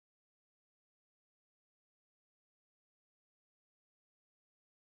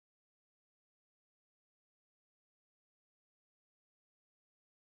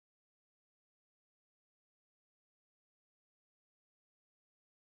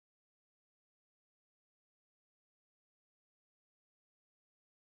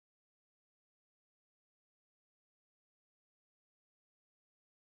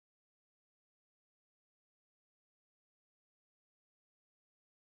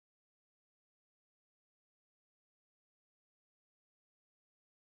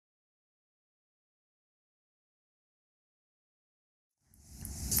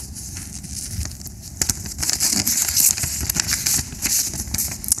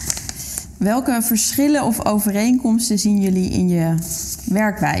Welke verschillen of overeenkomsten zien jullie in je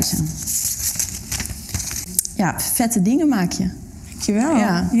werkwijze? Ja, vette dingen maak je. Dankjewel.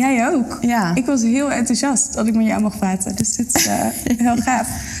 Ja. Jij ook. Ja. Ik was heel enthousiast dat ik met jou mocht praten. Dus dit is heel gaaf.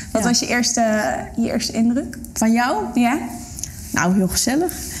 Wat was je eerste indruk? Van jou? Ja? Nou, heel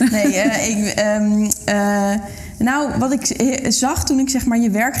gezellig. Nee, nou, wat ik zag toen ik zeg maar je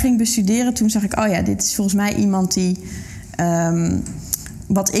werk ging bestuderen... toen zag ik, oh ja, dit is volgens mij iemand die...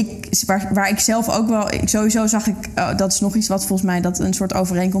 waar ik zelf ook wel... Sowieso zag ik, dat is nog iets wat volgens mij... dat een soort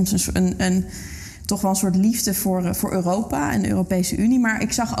overeenkomst, toch wel een soort liefde voor Europa en de Europese Unie. Maar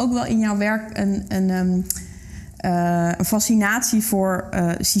ik zag ook wel in jouw werk een fascinatie voor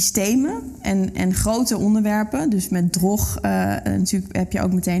systemen en grote onderwerpen. Dus met DROG natuurlijk heb je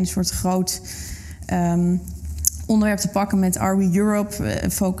ook meteen een soort groot onderwerp te pakken met Are We Europe.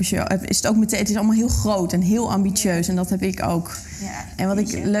 Focus je, is het ook meteen, het is allemaal heel groot en heel ambitieus en dat heb ik ook. Ja, en wat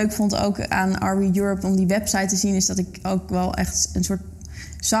ik leuk vond ook aan Are We Europe om die website te zien, is dat ik ook wel echt een soort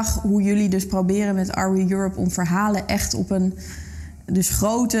zag hoe jullie dus proberen met Are We Europe om verhalen echt op een dus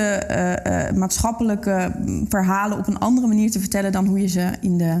grote maatschappelijke verhalen op een andere manier te vertellen dan hoe je ze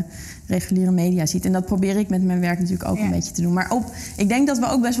in de reguliere media ziet. En dat probeer ik met mijn werk natuurlijk ook een beetje te doen. Maar ik denk dat we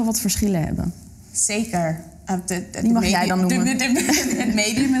ook best wel wat verschillen hebben. Zeker. Die mag jij dan noemen. Het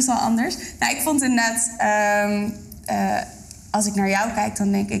medium is al anders. Nou, ik vond inderdaad, als ik naar jou kijk,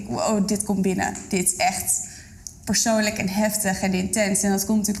 dan denk ik, wow, dit komt binnen. Dit is echt persoonlijk en heftig en intens. En dat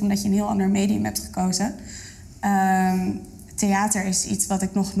komt natuurlijk omdat je een heel ander medium hebt gekozen. Theater is iets wat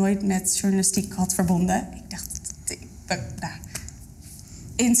ik nog nooit met journalistiek had verbonden. Ik dacht,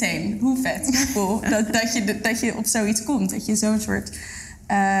 insane, hoe vet, hoe cool dat je op zoiets komt. Dat je zo'n soort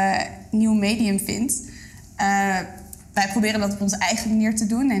nieuw medium vindt. Wij proberen dat op onze eigen manier te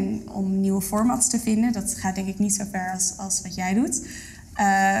doen en om nieuwe formats te vinden. Dat gaat denk ik niet zo ver als wat jij doet.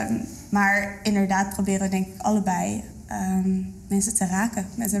 Maar inderdaad proberen we denk ik allebei mensen te raken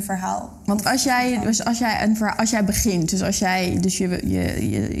met een verhaal. Want als jij begint, dus als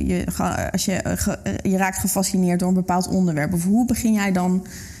je raakt gefascineerd door een bepaald onderwerp, of hoe begin jij dan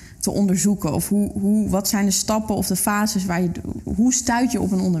te onderzoeken? Of wat zijn de stappen of de fases hoe stuit je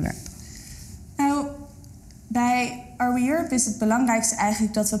op een onderwerp? Nou, bij Are We Europe is het belangrijkste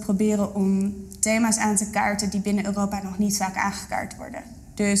eigenlijk dat we proberen om thema's aan te kaarten die binnen Europa nog niet vaak aangekaart worden.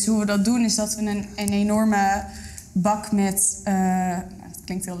 Dus hoe we dat doen is dat we een enorme bak met, het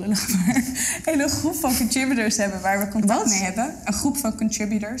klinkt heel lullig, maar een hele groep van contributors hebben waar we contact mee hebben. Een groep van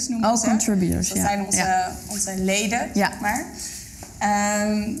contributors noemen we ze. Contributors, dus dat zijn onze leden, zeg maar.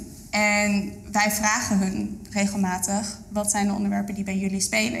 En wij vragen hun regelmatig, wat zijn de onderwerpen die bij jullie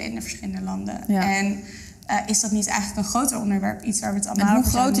spelen in de verschillende landen? Ja. En is dat niet eigenlijk een groter onderwerp? Iets waar we het allemaal over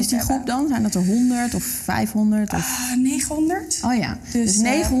hebben. En hoe groot is die groep dan? Zijn dat er 100 of 500? Of 900. Oh ja, dus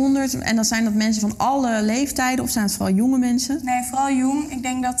 900. En dan zijn dat mensen van alle leeftijden? Of zijn het vooral jonge mensen? Nee, vooral jong. Ik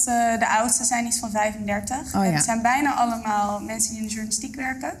denk dat de oudste zijn iets van 35. Oh, ja. Het zijn bijna allemaal mensen die in de journalistiek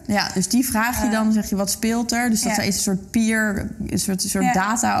werken. Ja, dus die vraag je dan, zeg je, wat speelt er? Dus dat is een soort peer, een soort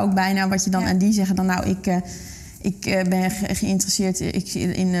data ook bijna. Wat je dan, en die zeggen dan, nou, ik ben geïnteresseerd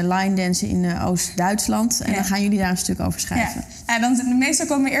in line dansen in Oost-Duitsland. En dan gaan jullie daar een stuk over schrijven. Ja. Dan meestal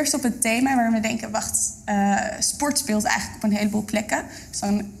komen we eerst op het thema waar we denken, wacht, sport speelt eigenlijk op een heleboel plekken. Dus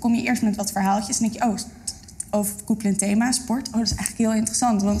dan kom je eerst met wat verhaaltjes en denk je, overkoepelend thema, sport. Dat is eigenlijk heel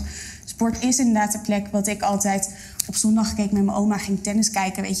interessant, want sport is inderdaad de plek wat ik altijd op zondag keek met mijn oma, ging tennis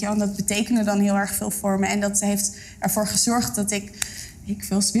kijken, weet je wel. En dat betekende dan heel erg veel voor me. En dat heeft ervoor gezorgd dat ik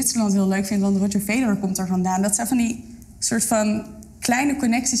veel Zwitserland heel leuk vind, want Roger Federer komt er vandaan. Dat zijn van die soort van kleine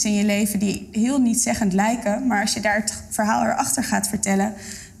connecties in je leven die heel nietszeggend lijken. Maar als je daar het verhaal erachter gaat vertellen,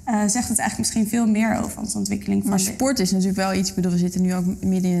 zegt het eigenlijk misschien veel meer over onze ontwikkeling. Maar sport is natuurlijk wel iets, ik bedoel, we zitten nu ook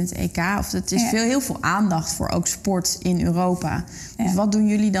midden in het EK. Of het is heel veel aandacht voor ook sport in Europa. Dus wat doen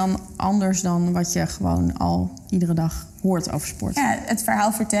jullie dan anders dan wat je gewoon al iedere dag hoort over sport? Ja, het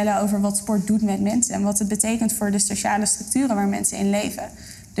verhaal vertellen over wat sport doet met mensen en wat het betekent voor de sociale structuren waar mensen in leven.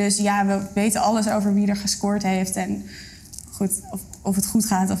 Dus ja, we weten alles over wie er gescoord heeft en goed, of het goed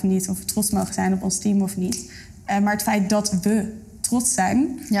gaat of niet, of we trots mogen zijn op ons team of niet. Maar het feit dat we trots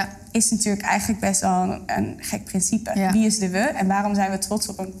zijn, is natuurlijk eigenlijk best wel een gek principe. Ja. Wie is de we en waarom zijn we trots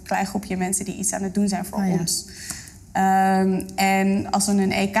op een klein groepje mensen die iets aan het doen zijn voor ons? En als we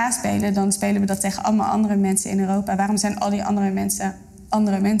een EK spelen, dan spelen we dat tegen allemaal andere mensen in Europa. Waarom zijn al die andere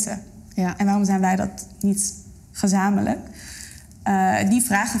mensen? Ja. En waarom zijn wij dat niet gezamenlijk? Die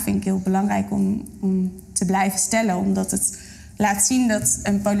vragen vind ik heel belangrijk om te blijven stellen. Omdat het laat zien dat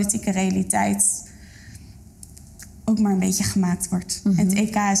een politieke realiteit ook maar een beetje gemaakt wordt. En het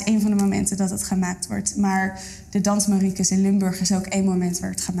EK is een van de momenten dat het gemaakt wordt. Maar de Dansmariekes in Limburg is ook één moment waar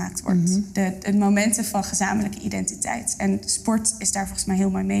het gemaakt wordt. De momenten van gezamenlijke identiteit. En sport is daar volgens mij een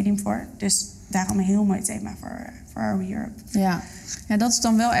heel mooi medium voor. Dus daarom een heel mooi thema voor Are We Europe. Ja, dat is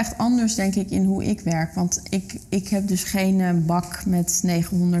dan wel echt anders, denk ik, in hoe ik werk. Want ik heb dus geen bak met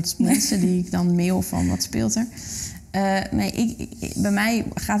 900 mensen die ik dan mail van wat speelt er. Bij mij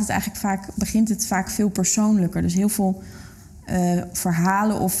begint het vaak veel persoonlijker. Dus heel veel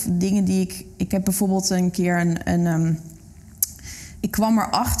verhalen of dingen die ik heb bijvoorbeeld een keer ik kwam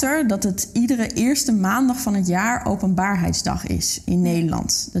erachter dat het iedere eerste maandag van het jaar openbaarheidsdag is in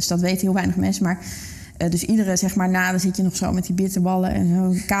Nederland. Dus dat weten heel weinig mensen, maar dus iedere, zeg maar, dan zit je nog zo met die bitterballen en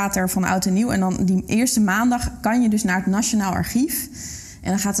zo'n kater van oud en nieuw. En dan die eerste maandag kan je dus naar het Nationaal Archief. En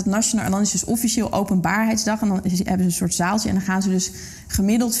dan gaat het nationaal, en dan is dus officieel openbaarheidsdag. En dan hebben ze een soort zaaltje. En dan gaan ze dus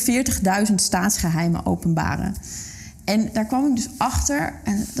gemiddeld 40.000 staatsgeheimen openbaren. En daar kwam ik dus achter.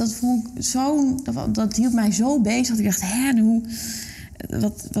 En dat vond ik dat hield mij zo bezig. Dat ik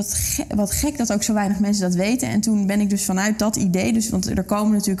dacht, wat gek dat ook zo weinig mensen dat weten. En toen ben ik dus vanuit dat idee. Dus, want er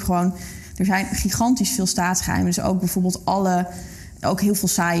komen natuurlijk gewoon. Er zijn gigantisch veel staatsgeheimen. Dus ook bijvoorbeeld ook heel veel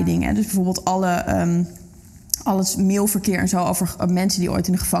saaie dingen. Hè. Dus bijvoorbeeld al het mailverkeer en zo over mensen die ooit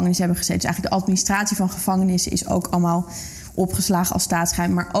in de gevangenis hebben gezeten. Dus eigenlijk de administratie van gevangenissen is ook allemaal opgeslagen als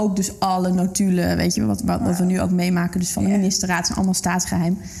staatsgeheim. Maar ook dus alle notulen, weet je, wat we nu ook meemaken. Dus van de ministerraad zijn allemaal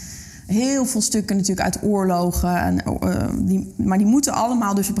staatsgeheim. Heel veel stukken natuurlijk uit oorlogen. Maar die moeten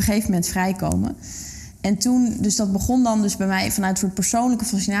allemaal dus op een gegeven moment vrijkomen. En toen, dus dat begon dan dus bij mij vanuit een soort persoonlijke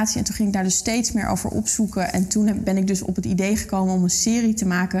fascinatie. En toen ging ik daar dus steeds meer over opzoeken. En toen ben ik dus op het idee gekomen om een serie te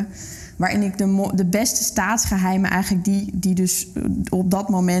maken waarin ik de beste staatsgeheimen eigenlijk die dus op dat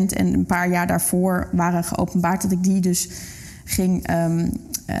moment en een paar jaar daarvoor waren geopenbaard, dat ik die dus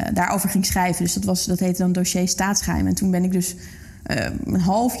daarover ging schrijven. Dus dat heette dan dossier staatsgeheim. En toen ben ik dus een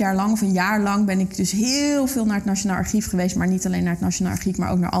half jaar lang of een jaar lang ben ik dus heel veel naar het Nationaal Archief geweest. Maar niet alleen naar het Nationaal Archief,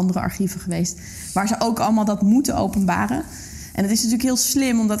 maar ook naar andere archieven geweest. Waar ze ook allemaal dat moeten openbaren. En het is natuurlijk heel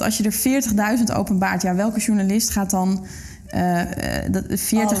slim, omdat als je er 40.000 openbaart, ja, welke journalist gaat dan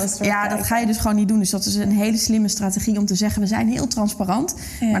 40? Ja, dat ga je dus gewoon niet doen. Dus dat is een hele slimme strategie om te zeggen, we zijn heel transparant.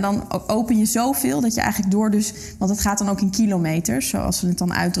 Ja. Maar dan open je zoveel dat je eigenlijk want het gaat dan ook in kilometers, zoals we het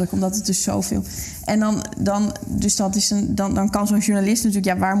dan uitdrukken, omdat het dus zoveel. En dan kan zo'n journalist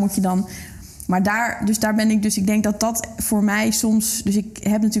natuurlijk, ja, waar moet je dan? Maar daar ben ik dus, ik denk dat voor mij soms, dus ik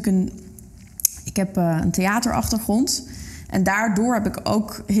heb een theaterachtergrond. En daardoor heb ik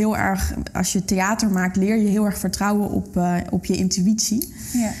ook heel erg, als je theater maakt, leer je heel erg vertrouwen op je intuïtie.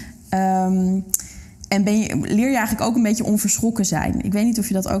 Ja. En leer je eigenlijk ook een beetje onverschrokken zijn. Ik weet niet of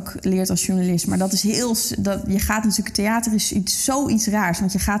je dat ook leert als journalist, maar dat is je gaat natuurlijk, theater is zoiets raars.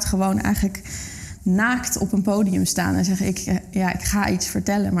 Want je gaat gewoon eigenlijk naakt op een podium staan en zeggen, ik ga iets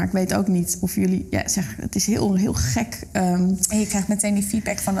vertellen, maar ik weet ook niet of jullie zeggen, het is heel, heel gek. En je krijgt meteen die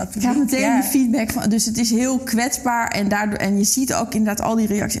feedback van dat publiek. Je krijgt meteen die feedback van, dus het is heel kwetsbaar en je ziet ook inderdaad al die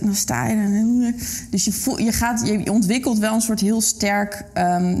reacties en dan sta je er. Dus je ontwikkelt wel een soort heel sterk,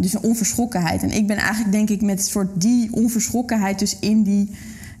 dus een onverschrokkenheid. En ik ben eigenlijk, denk ik, met soort die onverschrokkenheid dus in die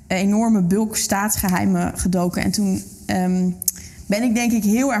enorme bulk staatsgeheimen gedoken. En toen ben ik, denk ik,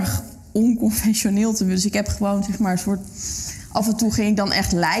 heel erg onconventioneel te. Dus ik heb gewoon, zeg maar, een soort. Af en toe ging ik dan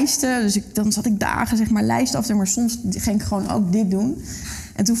echt lijsten. Dus dan zat ik dagen, zeg maar, lijsten af. Maar soms ging ik gewoon ook dit doen.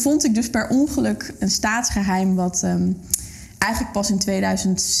 En toen vond ik dus per ongeluk een staatsgeheim wat eigenlijk pas in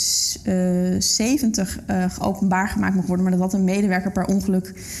 2070 openbaar gemaakt mocht worden. Maar dat had een medewerker per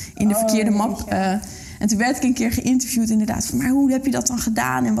ongeluk in de verkeerde map. En toen werd ik een keer geïnterviewd inderdaad van, maar hoe heb je dat dan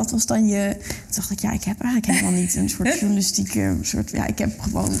gedaan? En wat was dan toen dacht ik, ja, ik heb eigenlijk helemaal niet een soort journalistieke ik heb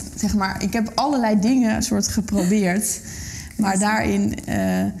gewoon, zeg maar, ik heb allerlei dingen soort geprobeerd. Maar daarin,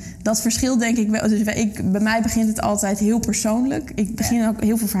 dat verschil denk ik wel. Dus bij mij begint het altijd heel persoonlijk. Ook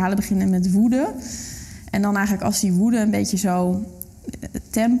heel veel verhalen beginnen met woede. En dan eigenlijk als die woede een beetje zo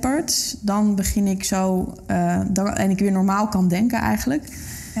tempert, dan begin ik zo, en ik weer normaal kan denken eigenlijk.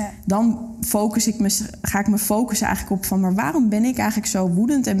 Ja. Dan ga ik me focussen eigenlijk op van, maar waarom ben ik eigenlijk zo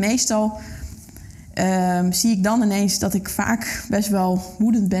woedend? En meestal zie ik dan ineens dat ik vaak best wel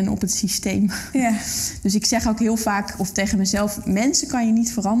woedend ben op het systeem. Ja. Dus ik zeg ook heel vaak, of tegen mezelf, mensen kan je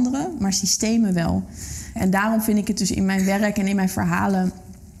niet veranderen, maar systemen wel. Ja. En daarom vind ik het dus in mijn werk en in mijn verhalen,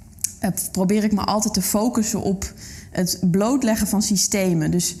 probeer ik me altijd te focussen op het blootleggen van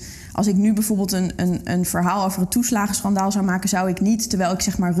systemen. Dus als ik nu bijvoorbeeld een verhaal over het toeslagenschandaal zou maken, zou ik niet, terwijl ik,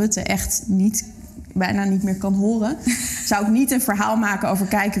 zeg maar, Rutte echt niet bijna niet meer kan horen, zou ik niet een verhaal maken over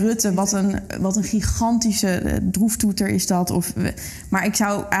kijk Rutte, wat een gigantische droeftoeter is dat. Maar ik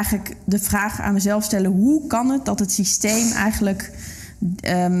zou eigenlijk de vraag aan mezelf stellen, hoe kan het dat het systeem eigenlijk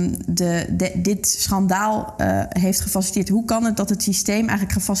dit schandaal heeft gefaciliteerd? Hoe kan het dat het systeem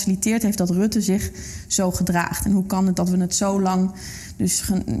eigenlijk gefaciliteerd heeft dat Rutte zich zo gedraagt? En hoe kan het dat we het zo lang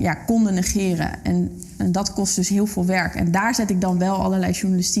dus konden negeren? En dat kost dus heel veel werk. En daar zet ik dan wel allerlei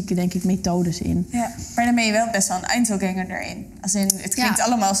journalistieke, denk ik, methodes in. Ja, maar dan ben je wel best wel een Eindselganger erin. Het klinkt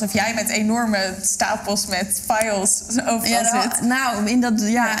allemaal alsof jij met enorme stapels met files overal zit.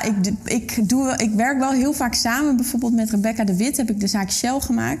 Ik werk wel heel vaak samen. Bijvoorbeeld met Rebecca de Wit heb ik de Zaak Shell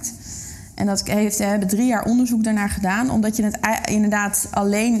gemaakt. En we hebben 3 jaar onderzoek daarnaar gedaan. Omdat je het inderdaad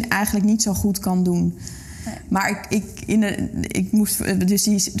alleen eigenlijk niet zo goed kan doen. Nee. Maar ik moest dus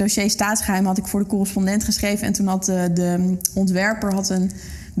die dossier staatsgeheim had ik voor de correspondent geschreven. En toen had de ontwerper een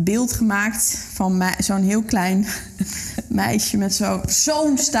beeld gemaakt van zo'n heel klein meisje met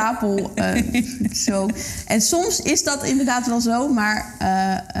zo'n stapel. Zo. En soms is dat inderdaad wel zo, maar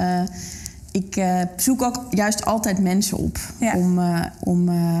ik zoek ook juist altijd mensen op om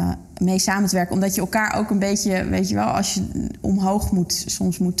mee samen te werken. Omdat je elkaar ook een beetje, weet je wel, als je omhoog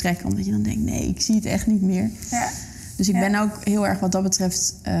soms moet trekken. Omdat je dan denkt, nee, ik zie het echt niet meer. Ja. Dus ik ben ook heel erg, wat dat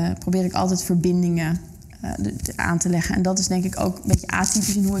betreft, probeer ik altijd verbindingen aan te leggen. En dat is denk ik ook een beetje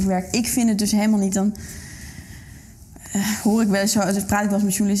atypisch in hoe ik werk. Ik vind het dus helemaal niet dan... hoor ik wel zo, dus praat ik wel eens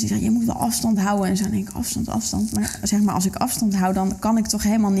met journalisten die zeggen, je moet wel afstand houden. En zo denk ik, afstand. Maar zeg maar, als ik afstand hou, dan kan ik toch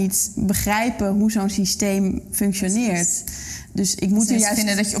helemaal niet begrijpen hoe zo'n systeem functioneert. Dus ik moet juist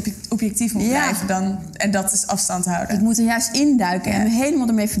vinden dat je objectief moet blijven dan, en dat is afstand houden. Ik moet er juist induiken en me helemaal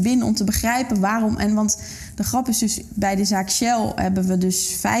ermee verbinden om te begrijpen waarom. Want de grap is dus, bij de Zaak Shell hebben we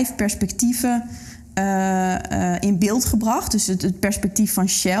dus 5 perspectieven in beeld gebracht. Dus het perspectief van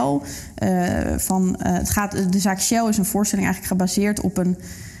Shell. De Zaak Shell is een voorstelling eigenlijk gebaseerd op een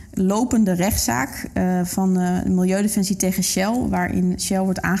lopende rechtszaak van Milieudefensie tegen Shell, waarin Shell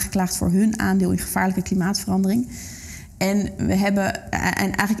wordt aangeklaagd voor hun aandeel in gevaarlijke klimaatverandering. En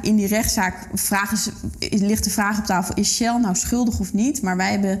eigenlijk in die rechtszaak ligt de vraag op tafel, is Shell nou schuldig of niet? Maar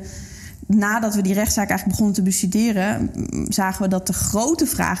wij hebben, nadat we die rechtszaak eigenlijk begonnen te bestuderen, zagen we dat de grote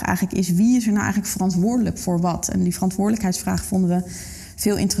vraag eigenlijk is, wie is er nou eigenlijk verantwoordelijk voor wat? En die verantwoordelijkheidsvraag vonden we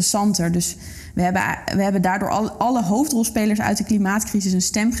veel interessanter. Dus we hebben daardoor alle hoofdrolspelers uit de klimaatcrisis een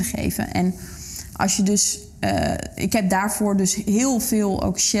stem gegeven. En als je dus... ik heb daarvoor dus heel veel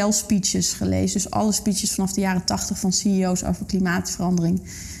ook Shell-speeches gelezen. Dus alle speeches vanaf de jaren 80 van CEO's over klimaatverandering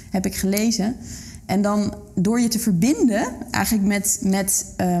heb ik gelezen. En dan door je te verbinden eigenlijk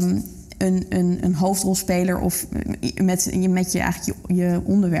met een hoofdrolspeler of met je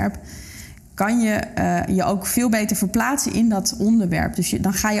onderwerp, kan je je ook veel beter verplaatsen in dat onderwerp. Dus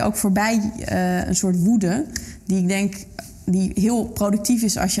dan ga je ook voorbij een soort woede die ik denk die heel productief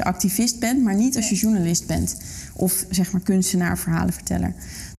is als je activist bent, maar niet als je journalist bent. Of zeg maar kunstenaar, verhalenverteller.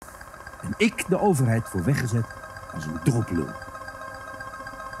 En ik de overheid voor weggezet als een droplul.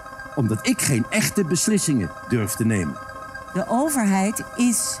 Omdat ik geen echte beslissingen durf te nemen. De overheid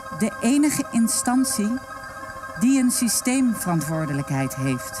is de enige instantie die een systeemverantwoordelijkheid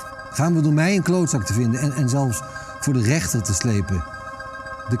heeft. Gaan we door mij een klootzak te vinden en zelfs voor de rechter te slepen,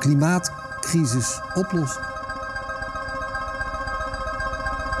 de klimaatcrisis oplossen?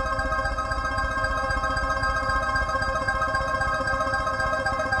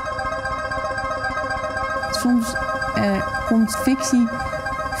 Soms komt fictie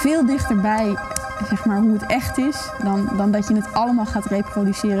veel dichterbij, zeg maar, hoe het echt is, dan dat je het allemaal gaat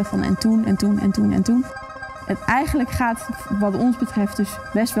reproduceren van en toen. Het eigenlijk gaat, wat ons betreft, dus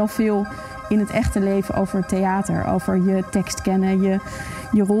best wel veel in het echte leven over theater. Over je tekst kennen,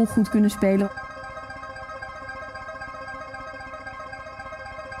 je rol goed kunnen spelen.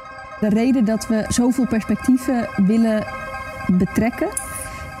 De reden dat we zoveel perspectieven willen betrekken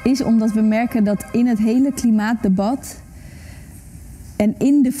is omdat we merken dat in het hele klimaatdebat en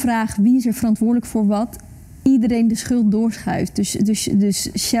in de vraag wie is er verantwoordelijk voor wat, iedereen de schuld doorschuift. Dus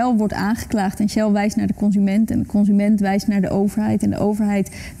Shell wordt aangeklaagd en Shell wijst naar de consument en de consument wijst naar de overheid en de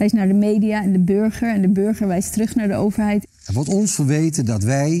overheid wijst naar de media en de burger wijst terug naar de overheid. Er wordt ons verweten dat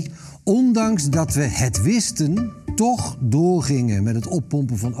wij, ondanks dat we het wisten, toch doorgingen met het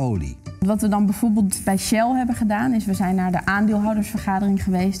oppompen van olie. Wat we dan bijvoorbeeld bij Shell hebben gedaan, is we zijn naar de aandeelhoudersvergadering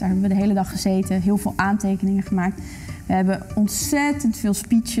geweest. Daar hebben we de hele dag gezeten, heel veel aantekeningen gemaakt. We hebben ontzettend veel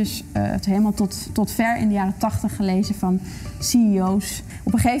speeches, helemaal tot ver in de jaren 80 gelezen van CEO's.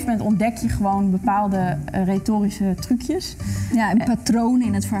 Op een gegeven moment ontdek je gewoon bepaalde retorische trucjes. Ja, een patroon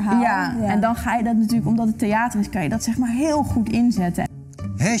in het verhaal. Ja, en dan ga je dat natuurlijk, omdat het theater is, kan je dat zeg maar heel goed inzetten.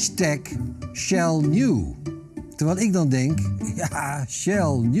 #ShellNew. Terwijl ik dan denk, ja,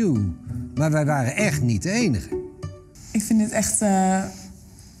 Shell New. Maar wij waren echt niet de enige. Ik vind het echt...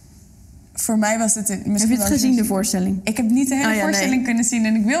 Voor mij was het... Heb je het gezien, de voorstelling? Ik heb niet de hele voorstelling kunnen zien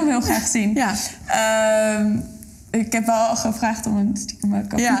en ik wil hem heel graag zien. Ja. Ik heb wel gevraagd om een stiekem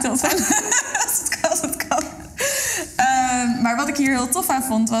kapitaal van. Als het kan. Maar wat ik hier heel tof aan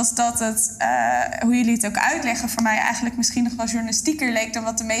vond, was dat het, hoe jullie het ook uitleggen, voor mij eigenlijk misschien nog wel journalistieker leek dan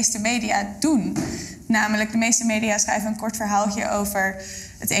wat de meeste media doen. Namelijk, de meeste media schrijven een kort verhaaltje over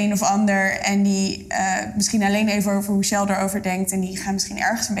het een of ander. En die misschien alleen even over hoe Shell erover denkt. En die gaan misschien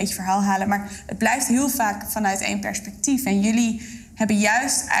ergens een beetje verhaal halen. Maar het blijft heel vaak vanuit één perspectief. En jullie hebben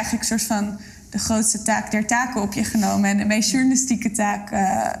juist eigenlijk een soort van de grootste taak der taken op je genomen. En de meest journalistieke taak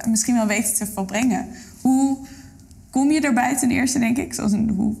misschien wel weten te volbrengen. Hoe kom je erbij ten eerste, denk ik? Zoals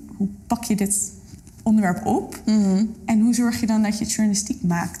hoe pak je dit onderwerp op? Mm-hmm. En hoe zorg je dan dat je het journalistiek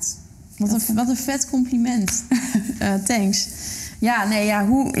maakt? Wat een vet compliment. Thanks. Ja, nee, ja,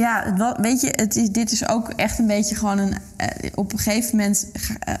 weet je, dit is ook echt een beetje gewoon op een gegeven moment...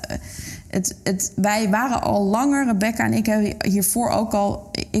 wij waren al langer, Rebecca en ik hebben hiervoor ook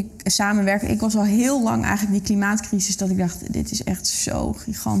al samenwerken. Ik was al heel lang eigenlijk die klimaatcrisis dat ik dacht, dit is echt zo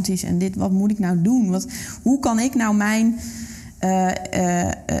gigantisch. En wat moet ik nou doen? Hoe kan ik nou mijn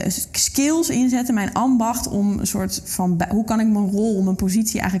skills inzetten, mijn ambacht om een soort van... Hoe kan ik mijn rol, mijn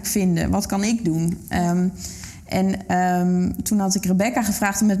positie eigenlijk vinden? Wat kan ik doen? Toen had ik Rebecca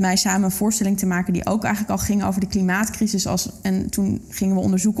gevraagd om met mij samen een voorstelling te maken die ook eigenlijk al ging over de klimaatcrisis. En toen gingen we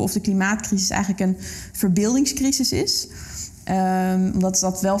onderzoeken of de klimaatcrisis eigenlijk een verbeeldingscrisis is. Omdat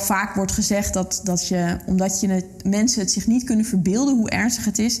dat wel vaak wordt gezegd omdat mensen het zich niet kunnen verbeelden hoe ernstig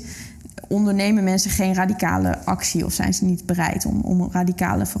het is, ondernemen mensen geen radicale actie of zijn ze niet bereid om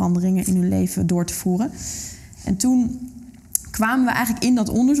radicale veranderingen in hun leven door te voeren. En toen kwamen we eigenlijk in dat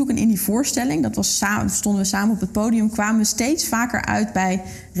onderzoek en in die voorstelling, stonden we samen op het podium, kwamen we steeds vaker uit bij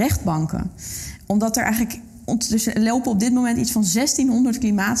rechtbanken. Omdat er eigenlijk, er lopen op dit moment iets van 1600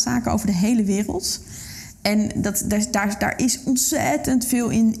 klimaatzaken over de hele wereld. En daar is ontzettend veel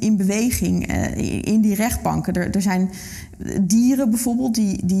in beweging in die rechtbanken. Er zijn dieren bijvoorbeeld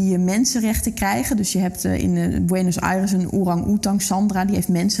die mensenrechten krijgen. Dus je hebt in Buenos Aires een orang-oetang, Sandra, die heeft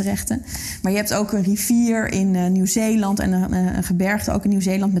mensenrechten. Maar je hebt ook een rivier in Nieuw-Zeeland en een gebergte ook in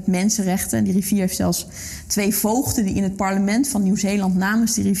Nieuw-Zeeland met mensenrechten. En die rivier heeft zelfs 2 voogden die in het parlement van Nieuw-Zeeland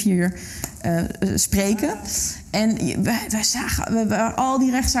namens die rivier spreken. En we al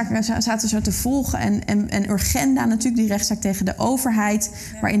die rechtszaken zaten zo te volgen. En Urgenda natuurlijk, die rechtszaak tegen de overheid.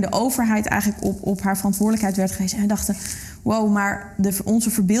 Waarin de overheid eigenlijk op haar verantwoordelijkheid werd gewezen. En we dachten, wow, maar onze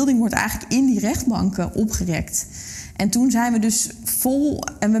verbeelding wordt eigenlijk in die rechtbanken opgerekt. En toen zijn we dus vol.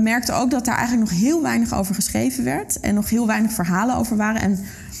 En we merkten ook dat daar eigenlijk nog heel weinig over geschreven werd. En nog heel weinig verhalen over waren. En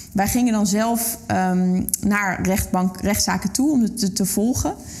wij gingen dan zelf naar rechtszaken toe om het te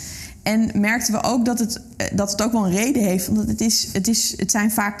volgen. En merkten we ook dat het ook wel een reden heeft. Omdat het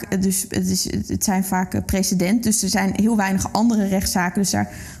zijn vaak precedent. Dus er zijn heel weinig andere rechtszaken. Dus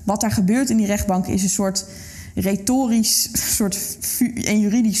wat daar gebeurt in die rechtbank is een soort retorisch en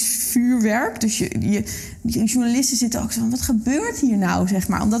juridisch vuurwerk. Dus die journalisten zitten ook zo van, wat gebeurt hier nou, zeg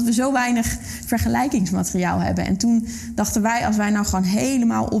maar? Omdat we zo weinig vergelijkingsmateriaal hebben. En toen dachten wij, als wij nou gewoon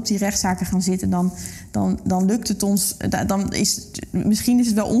helemaal op die rechtszaken gaan zitten, dan lukt het ons. Misschien is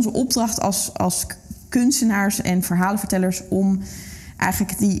het wel onze opdracht als kunstenaars en verhalenvertellers om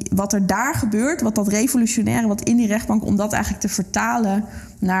eigenlijk wat er daar gebeurt, wat dat revolutionaire, wat in die rechtbank, om dat eigenlijk te vertalen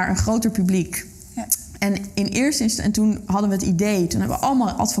naar een groter publiek. Ja. En in eerste instantie, en toen hadden we het idee, toen hebben we allemaal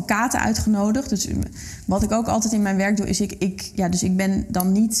advocaten uitgenodigd. Dus wat ik ook altijd in mijn werk doe, is ik ben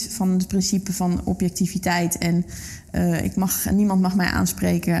dan niet van het principe van objectiviteit. En niemand mag mij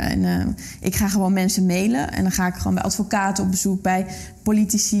aanspreken. En ik ga gewoon mensen mailen. En dan ga ik gewoon bij advocaten op bezoek, bij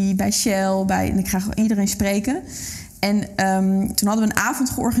politici, bij Shell. En ik ga gewoon iedereen spreken. En toen hadden we een avond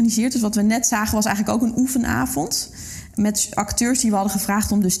georganiseerd. Dus wat we net zagen was eigenlijk ook een oefenavond. Met acteurs die we hadden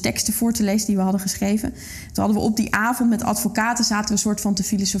gevraagd om dus teksten voor te lezen die we hadden geschreven. Toen hadden we op die avond met advocaten zaten we een soort van te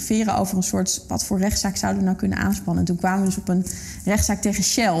filosoferen over een soort, wat voor rechtszaak zouden we nou kunnen aanspannen. En toen kwamen we dus op een rechtszaak tegen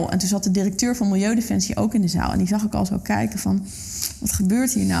Shell. En toen zat de directeur van Milieudefensie ook in de zaal. En die zag ik al zo kijken van, wat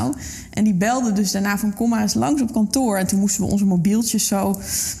gebeurt hier nou? En die belde dus daarna van, kom maar eens langs op kantoor. En toen moesten we onze mobieltjes zo,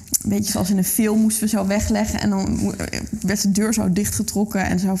 een beetje zoals in een film, moesten we zo wegleggen. En dan werd de deur zo dichtgetrokken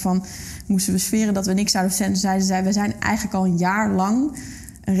en zo van, moesten we sferen dat we niks zouden zenden. Zeiden zij, we zijn eigenlijk al een jaar lang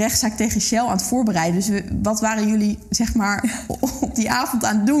een rechtszaak tegen Shell aan het voorbereiden. Dus wat waren jullie, zeg maar, op die avond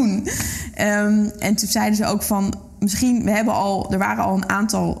aan het doen? En toen zeiden ze ook van, misschien, er waren al een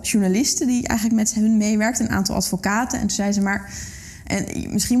aantal journalisten die eigenlijk met hun meewerkten, een aantal advocaten. En toen zeiden ze, maar En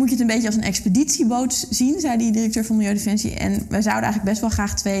misschien moet je het een beetje als een expeditieboot zien, zei die directeur van Milieudefensie. En wij zouden eigenlijk best wel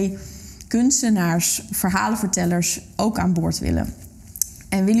graag 2 kunstenaars, verhalenvertellers ook aan boord willen.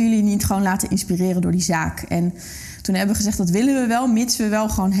 En willen jullie niet gewoon laten inspireren door die zaak? En toen hebben we gezegd, dat willen we wel, mits we wel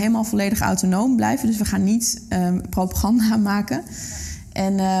gewoon helemaal volledig autonoom blijven. Dus we gaan niet propaganda maken.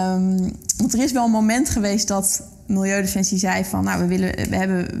 En, want er is wel een moment geweest dat Milieudefensie zei van, nou,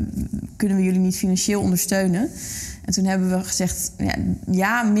 kunnen we jullie niet financieel ondersteunen? En toen hebben we gezegd,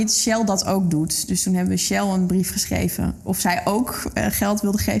 ja, mits Shell dat ook doet. Dus toen hebben we Shell een brief geschreven of zij ook geld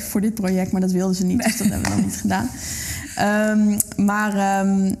wilden geven voor dit project, maar dat wilden ze niet, dus dat hebben we dan niet gedaan.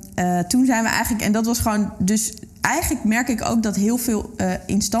 Toen zijn we eigenlijk, en dat was gewoon, dus eigenlijk merk ik ook dat heel veel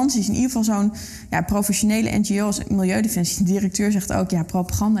instanties, in ieder geval zo'n professionele NGO als Milieudefensie, de directeur zegt ook, ja,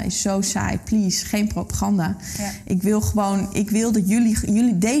 propaganda is zo saai, please, geen propaganda. Ja. Ik wil dat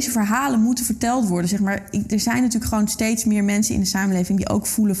jullie deze verhalen moeten verteld worden. Zeg maar, er zijn natuurlijk gewoon steeds meer mensen in de samenleving die ook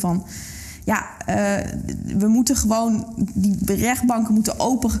voelen van, ja, we moeten gewoon, die rechtbanken moeten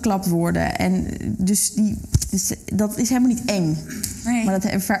opengeklapt worden. En dus dat is helemaal niet eng. Nee. Maar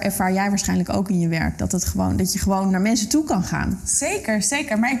dat ervaar jij waarschijnlijk ook in je werk. Dat je gewoon naar mensen toe kan gaan. Zeker,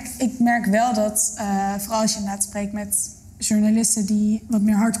 zeker. Maar ik merk wel dat, vooral als je inderdaad spreekt met journalisten die wat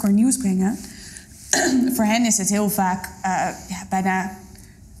meer hardcore nieuws brengen, voor hen is het heel vaak bijna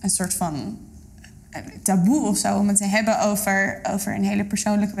een soort van taboe of zo om het te hebben over een hele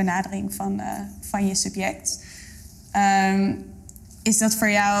persoonlijke benadering van je subject. Is dat voor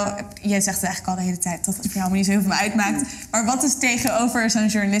jou, jij zegt het eigenlijk al de hele tijd dat het voor jou helemaal niet zo heel veel uitmaakt, maar wat is tegenover zo'n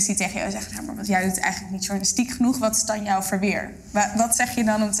journalist die tegen jou zegt, maar jij doet eigenlijk niet journalistiek genoeg, wat is dan jouw verweer? Wat zeg je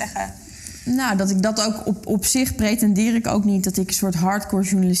dan om te zeggen? Nou, dat ik dat ook op zich pretendeer ik ook niet dat ik een soort hardcore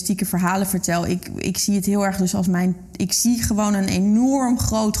journalistieke verhalen vertel. Ik zie het heel erg dus als ik zie gewoon een enorm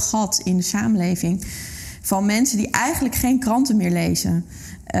groot gat in de samenleving van mensen die eigenlijk geen kranten meer lezen.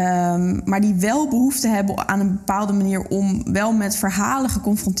 Maar die wel behoefte hebben aan een bepaalde manier om wel met verhalen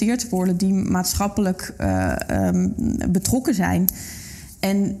geconfronteerd te worden die maatschappelijk betrokken zijn.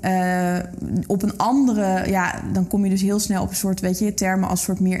 En op een andere, dan kom je dus heel snel op een soort, termen als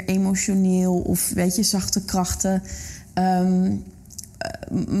soort meer emotioneel of, zachte krachten.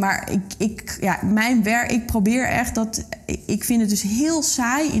 Maar mijn werk, ik probeer echt dat, ik vind het dus heel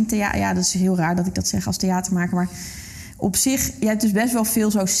saai in theater. Ja, dat is heel raar dat ik dat zeg als theatermaker, maar op zich, je hebt dus best wel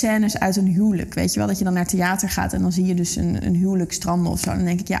veel zo scènes uit een huwelijk. Weet je wel, dat je dan naar theater gaat en dan zie je dus een huwelijk stranden of zo. Dan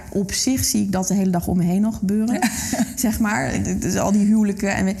denk ik, op zich zie ik dat de hele dag om me heen nog gebeuren. Ja. Zeg maar, dus al die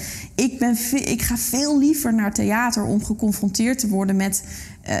huwelijken. En ik ga veel liever naar theater om geconfronteerd te worden met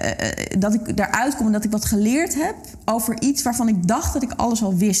dat ik daaruit kom en dat ik wat geleerd heb over iets waarvan ik dacht dat ik alles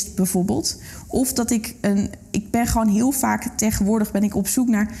al wist, bijvoorbeeld. Of dat ik ben gewoon heel vaak tegenwoordig ben ik op zoek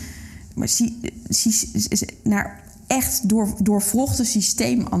naar echt doorvrochte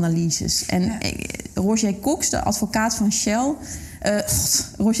systeemanalyses. En Roger Cox, de advocaat van Shell,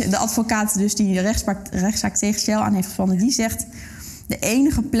 de advocaat dus die de rechtszaak tegen Shell aan heeft gespannen, die zegt, de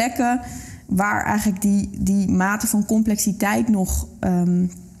enige plekken waar eigenlijk die mate van complexiteit nog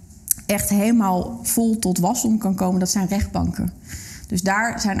echt helemaal vol tot wasdom kan komen, dat zijn rechtbanken. Dus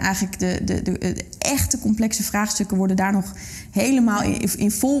daar zijn eigenlijk de echte complexe vraagstukken worden daar nog helemaal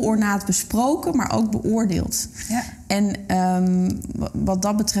in vol ornaat besproken, maar ook beoordeeld. Ja. En wat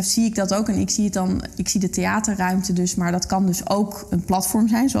dat betreft zie ik dat ook. En ik zie de theaterruimte dus, maar dat kan dus ook een platform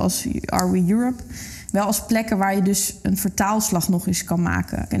zijn, zoals Are We Europe. Wel als plekken waar je dus een vertaalslag nog eens kan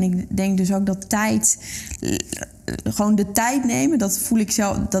maken. En ik denk dus ook dat gewoon de tijd nemen, dat voel ik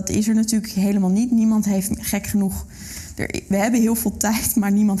zelf, dat is er natuurlijk helemaal niet. Niemand heeft gek genoeg. We hebben heel veel tijd,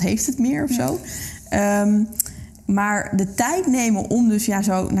 maar niemand heeft het meer of zo. Maar de tijd nemen om dus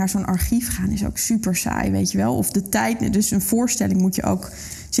zo naar zo'n archief gaan is ook super saai, weet je wel. Of de tijd, dus een voorstelling moet je ook,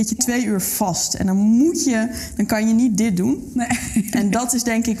 zit je 2 uur vast en dan kan je niet dit doen. Nee. En dat is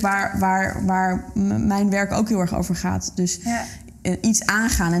denk ik waar mijn werk ook heel erg over gaat. Dus iets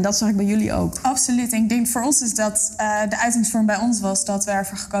aangaan. En dat zag ik bij jullie ook. Absoluut. En ik denk voor ons is dat de uitingsvorm bij ons was dat we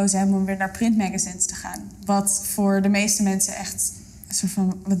ervoor gekozen hebben om weer naar printmagazines te gaan. Wat voor de meeste mensen echt een soort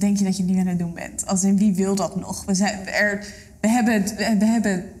van, wat denk je dat je nu aan het doen bent? Als in, wie wil dat nog? We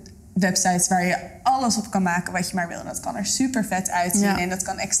hebben websites waar je alles op kan maken wat je maar wil. En dat kan er super vet uitzien. Ja. En dat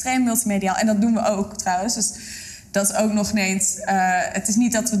kan extreem multimediaal. En dat doen we ook trouwens. Dus dat is ook nog ineens. Het is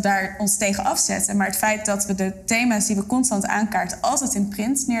niet dat we daar ons tegen afzetten, maar het feit dat we de thema's die we constant aankaarten altijd in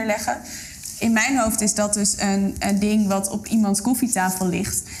print neerleggen. In mijn hoofd is dat dus een ding wat op iemands koffietafel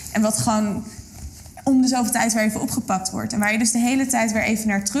ligt. En wat gewoon om de zoveel tijd weer even opgepakt wordt. En waar je dus de hele tijd weer even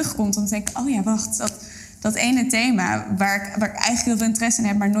naar terugkomt. Om te denken, oh ja, wacht, dat ene thema waar ik eigenlijk heel veel interesse in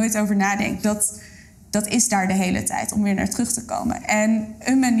heb, maar nooit over nadenk. dat is daar de hele tijd om weer naar terug te komen. En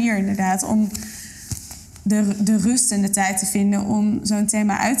een manier inderdaad om de rust en de tijd te vinden om zo'n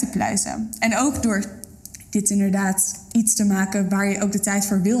thema uit te pluizen. En ook door dit inderdaad iets te maken waar je ook de tijd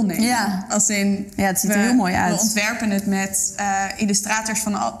voor wil nemen. Ja. Als in, Het ziet er heel mooi uit. We ontwerpen het met illustrators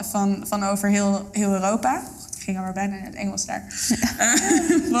van over heel Europa. Ik ging maar bijna in het Engels daar. Ja.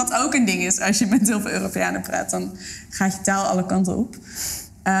 Wat ook een ding is. Als je met heel veel Europeanen praat, dan gaat je taal alle kanten op.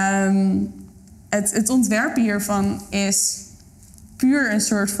 Het ontwerpen hiervan is puur een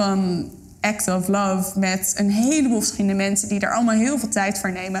soort van act of love met een heleboel verschillende mensen die er allemaal heel veel tijd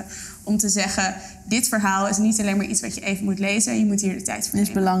voor nemen om te zeggen, dit verhaal is niet alleen maar iets wat je even moet lezen, je moet hier de tijd voor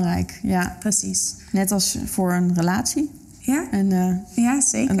nemen. Dat is belangrijk, ja. Precies. Net als voor een relatie. Ja, ja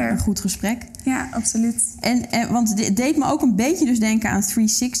zeker. Een goed gesprek. Ja, absoluut. Want het deed me ook een beetje dus denken aan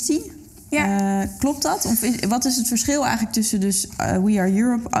 360. Ja. Klopt dat? Of wat is het verschil eigenlijk tussen dus We Are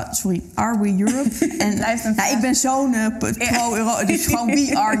Europe... Are We Europe? En ik ben zo'n pro-Euro... Dus gewoon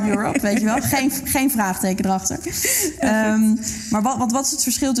We Are Europe, weet je wel? Geen vraagteken erachter. Maar wat is het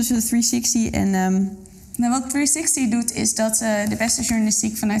verschil tussen de 360 en... Nou, wat 360 doet, is dat de beste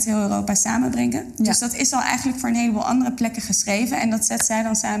journalistiek vanuit heel Europa samenbrengen. Ja. Dus dat is al eigenlijk voor een heleboel andere plekken geschreven. En dat zet zij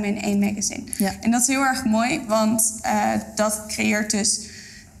dan samen in één magazine. Ja. En dat is heel erg mooi, want dat creëert dus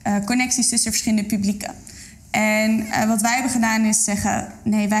connecties tussen verschillende publieken. En wat wij hebben gedaan is zeggen,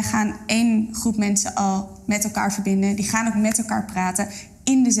 nee, wij gaan één groep mensen al met elkaar verbinden. Die gaan ook met elkaar praten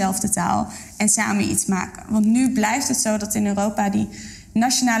in dezelfde taal en samen iets maken. Want nu blijft het zo dat in Europa die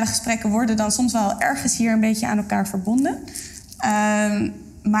nationale gesprekken worden dan soms wel ergens hier een beetje aan elkaar verbonden.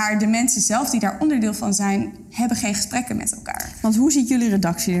 Maar de mensen zelf die daar onderdeel van zijn, hebben geen gesprekken met elkaar. Want hoe ziet jullie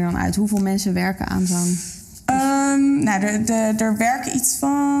redactie er dan uit? Hoeveel mensen werken aan zo'n... Er werken iets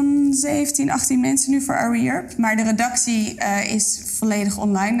van 17, 18 mensen nu voor Are We Europe. Maar de redactie is volledig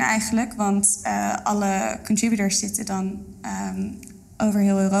online eigenlijk. Want alle contributors zitten dan over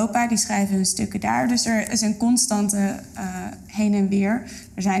heel Europa. Die schrijven hun stukken daar. Dus er is een constante heen en weer.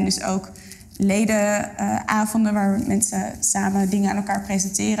 Er zijn dus ook ledenavonden waar mensen samen dingen aan elkaar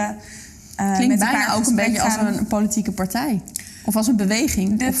presenteren. Klinkt met bijna ook een beetje als een politieke partij. Of als een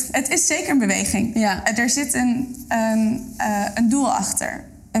beweging? Het is zeker een beweging. Ja. Er zit een doel achter.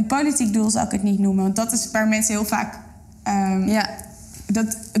 Een politiek doel zou ik het niet noemen. Want dat is waar mensen heel vaak...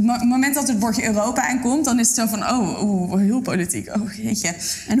 Het moment dat het woordje Europa aankomt, dan is het zo van, heel politiek. Oh, jeetje.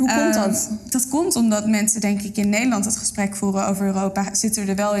 En hoe komt dat? Dat komt omdat mensen, denk ik, in Nederland het gesprek voeren over Europa. Zitten we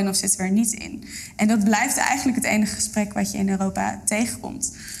er wel in of zitten we er niet in? En dat blijft eigenlijk het enige gesprek wat je in Europa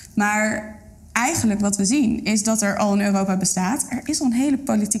tegenkomt. Maar eigenlijk wat we zien is dat er al een Europa bestaat. Er is al een hele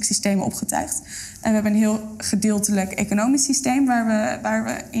politiek systeem opgetuigd. En we hebben een heel gedeeltelijk economisch systeem waar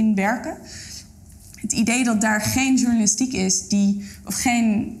we in werken. Het idee dat daar geen journalistiek is, of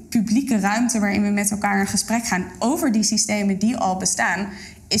geen publieke ruimte waarin we met elkaar in gesprek gaan over die systemen die al bestaan,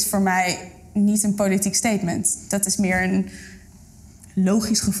 is voor mij niet een politiek statement. Dat is meer een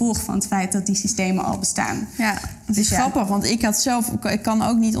logisch gevolg van het feit dat die systemen al bestaan. Ja, het is grappig, want ik kan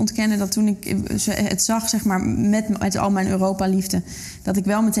ook niet ontkennen dat toen ik het zag, zeg maar, met al mijn Europa-liefde, dat ik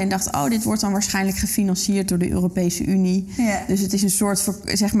wel meteen dacht, dit wordt dan waarschijnlijk gefinancierd door de Europese Unie. Ja. Dus het is een soort,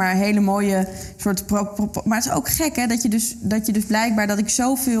 zeg maar, hele mooie soort... Maar het is ook gek, hè, dat je dus blijkbaar dat ik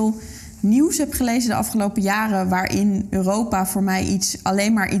zoveel nieuws heb gelezen de afgelopen jaren waarin Europa voor mij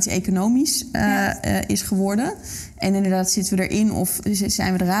alleen maar iets economisch is geworden. En inderdaad zitten we erin of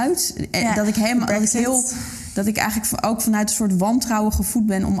zijn we eruit. Ja, dat ik eigenlijk ook vanuit een soort wantrouwen gevoed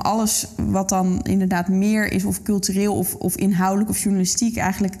ben om alles wat dan inderdaad meer is, of cultureel of inhoudelijk of journalistiek,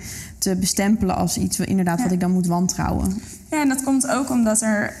 eigenlijk te bestempelen als iets wat ik dan moet wantrouwen. Ja, en dat komt ook omdat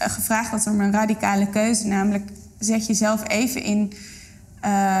er gevraagd wordt om een radicale keuze. Namelijk, zet jezelf even in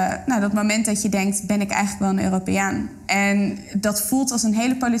dat moment dat je denkt, ben ik eigenlijk wel een Europeaan? En dat voelt als een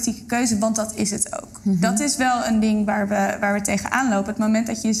hele politieke keuze, want dat is het ook. Mm-hmm. Dat is wel een ding waar we tegenaan lopen. Het moment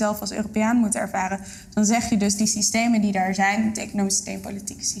dat je jezelf als Europeaan moet ervaren, dan zeg je dus die systemen die daar zijn, het economisch systeem, het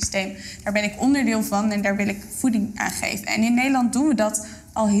politieke systeem, daar ben ik onderdeel van en daar wil ik voeding aan geven. En in Nederland doen we dat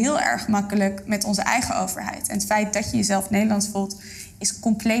al heel erg makkelijk met onze eigen overheid. En het feit dat je jezelf Nederlands voelt, is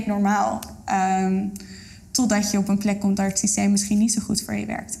compleet normaal. Totdat je op een plek komt waar het systeem misschien niet zo goed voor je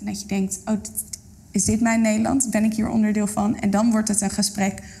werkt. En dat je denkt, is dit mijn Nederland? Ben ik hier onderdeel van? En dan wordt het een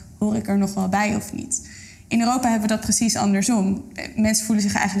gesprek, hoor ik er nog wel bij of niet? In Europa hebben we dat precies andersom. Mensen voelen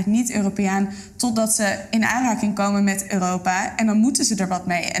zich eigenlijk niet Europeaan totdat ze in aanraking komen met Europa. En dan moeten ze er wat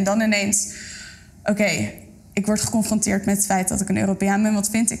mee. En dan ineens, ik word geconfronteerd met het feit dat ik een Europeaan ben. Wat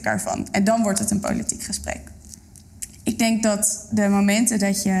vind ik daarvan? En dan wordt het een politiek gesprek. Ik denk dat de momenten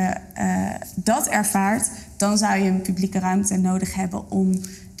dat je dat ervaart, dan zou je een publieke ruimte nodig hebben om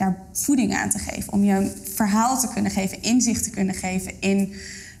daar voeding aan te geven. Om je een verhaal te kunnen geven, inzicht te kunnen geven in,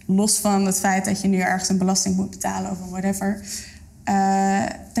 los van het feit dat je nu ergens een belasting moet betalen of whatever.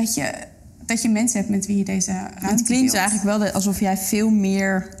 Dat je mensen hebt met wie je deze ruimte deelt. Het klinkt eigenlijk wel alsof jij veel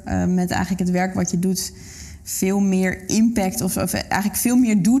meer met eigenlijk het werk wat je doet, veel meer impact of eigenlijk veel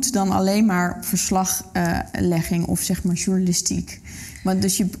meer doet dan alleen maar verslaglegging of zeg maar journalistiek. Maar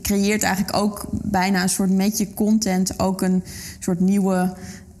dus je creëert eigenlijk ook bijna een soort met je content ook een soort nieuwe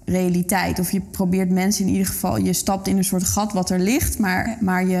realiteit. Of je probeert mensen in ieder geval, je stapt in een soort gat wat er ligt,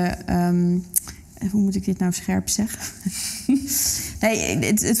 maar je hoe moet ik dit nou scherp zeggen? Nee,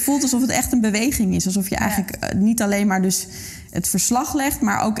 het voelt alsof het echt een beweging is. Alsof je eigenlijk niet alleen maar dus het verslag legt,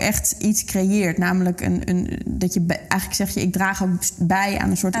 maar ook echt iets creëert. Namelijk dat je eigenlijk zeg je, ik draag ook bij aan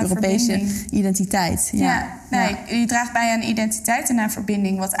een soort Europese identiteit. Je draagt bij aan identiteit en aan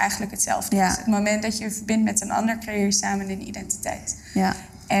verbinding, wat eigenlijk hetzelfde is. Het moment dat je je verbindt met een ander, creëer je samen een identiteit. Ja.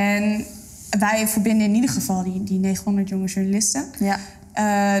 En wij verbinden in ieder geval die 900 jonge journalisten. Ja.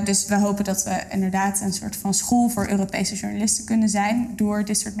 Dus we hopen dat we inderdaad een soort van school voor Europese journalisten kunnen zijn door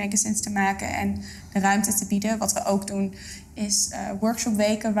dit soort magazines te maken en de ruimte te bieden. Wat we ook doen is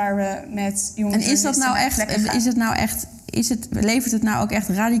workshopweken waar we met jonge journalisten levert het nou ook echt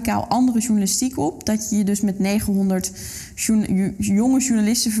radicaal andere journalistiek op? Dat je je dus met 900 jonge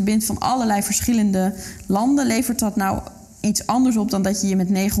journalisten verbindt van allerlei verschillende landen. Levert dat nou iets anders op dan dat je je met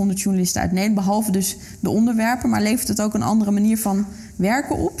 900 journalisten uitneemt, behalve dus de onderwerpen, maar levert het ook een andere manier van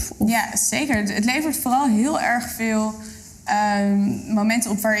werken op? Of? Ja, zeker. Het levert vooral heel erg veel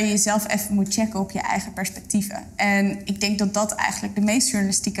momenten op waar je jezelf even moet checken op je eigen perspectieven. En ik denk dat dat eigenlijk de meest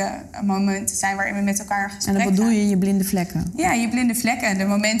journalistieke momenten zijn waarin we met elkaar in gesprek gaan. En wat doe je? Je blinde vlekken? Ja, je blinde vlekken. De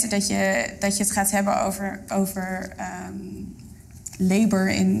momenten dat je het gaat hebben over labor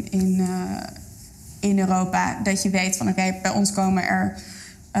in Europa. Dat je weet van oké, bij ons komen er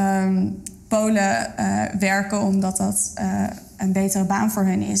Polen werken omdat dat een betere baan voor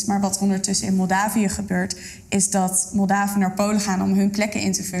hen is. Maar wat ondertussen in Moldavië gebeurt, is dat Moldaven naar Polen gaan om hun plekken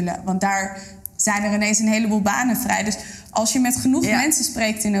in te vullen. Want daar zijn er ineens een heleboel banen vrij. Dus als je met genoeg mensen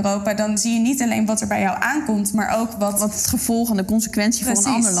spreekt in Europa, dan zie je niet alleen wat er bij jou aankomt, maar ook wat het gevolg en de consequentie voor een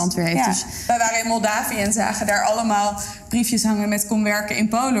ander land weer heeft. Ja. Dus wij waren in Moldavië en zagen daar allemaal briefjes hangen met kom werken in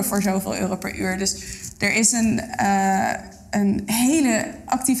Polen voor zoveel euro per uur. Dus er is een hele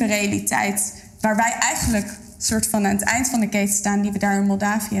actieve realiteit waar wij eigenlijk soort van aan het eind van de keten staan die we daar in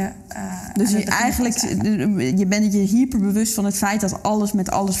Moldavië dus je bent je hyperbewust van het feit dat alles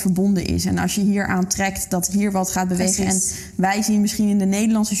met alles verbonden is. En als je hier aantrekt dat hier wat gaat bewegen. Precies. En wij zien misschien in de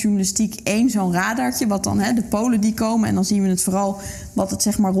Nederlandse journalistiek één zo'n radartje, wat dan de Polen die komen. En dan zien we het vooral wat het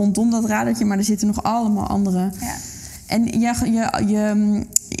zeg maar rondom dat radartje. Maar er zitten nog allemaal andere. Ja. En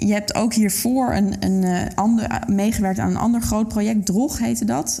je hebt ook hiervoor meegewerkt aan een ander groot project. DROG heette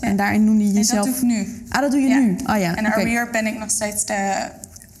dat. Ja. En daarin noemde je jezelf. Dat doe ik nu. Dat doe je nu? Oh ja. En hier ben ik nog steeds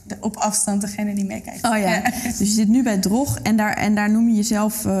op afstand degene die meekijkt. Oh ja. Dus je zit nu bij DROG en daar noem je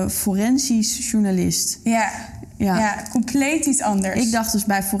jezelf forensisch journalist. Ja, compleet iets anders. Ik dacht dus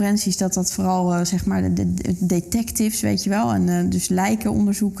bij forensisch dat vooral zeg maar de detectives, weet je wel. En dus lijken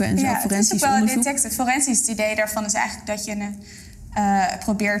onderzoeken en zo. Forensisch onderzoek. Forensisch, het idee daarvan is eigenlijk dat je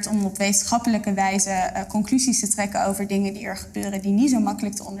probeert om op wetenschappelijke wijze conclusies te trekken over dingen die er gebeuren die niet zo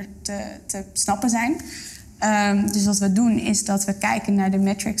makkelijk te snappen zijn. Dus wat we doen is dat we kijken naar de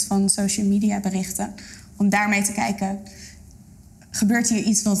metrics van social media berichten. Om daarmee te kijken, gebeurt hier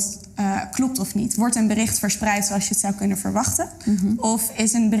iets wat klopt of niet? Wordt een bericht verspreid zoals je het zou kunnen verwachten? Mm-hmm. Of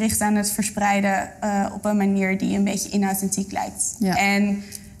is een bericht aan het verspreiden op een manier die een beetje inauthentiek lijkt? Ja. En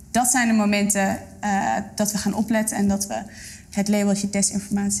dat zijn de momenten dat we gaan opletten en dat we het labeltje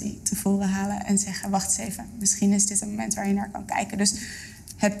desinformatie tevoren halen en zeggen, wacht eens even, misschien is dit een moment waar je naar kan kijken. Dus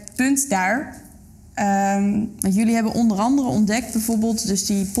het punt daar. Want jullie hebben onder andere ontdekt bijvoorbeeld dus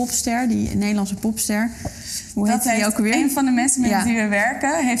die popster, die Nederlandse popster. Hoe heet die ook alweer? Een van de mensen met wie we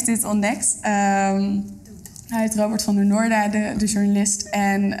werken heeft dit ontdekt. Hij heet Robert van der Noorda, de journalist.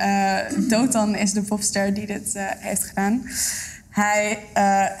 En Dotan is de popster die dit heeft gedaan. Hij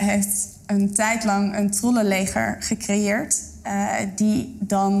heeft een tijd lang een trollenleger gecreëerd die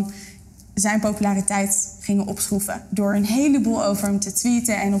dan zijn populariteit gingen opschroeven door een heleboel over hem te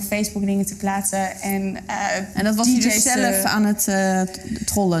tweeten en op Facebook dingen te plaatsen. En dat was hij dus zelf aan het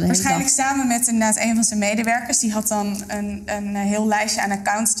trollen? Waarschijnlijk samen met inderdaad een van zijn medewerkers. Die had dan een heel lijstje aan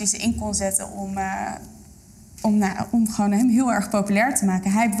accounts die ze in kon zetten om gewoon hem heel erg populair te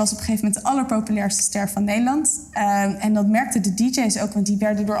maken. Hij was op een gegeven moment de allerpopulairste ster van Nederland. En dat merkten de DJ's ook, want die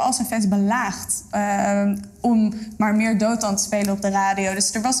werden door al zijn fans belaagd om maar meer Dotan te spelen op de radio.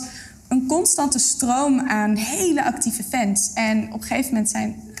 Dus er was een constante stroom aan hele actieve fans. En op een gegeven moment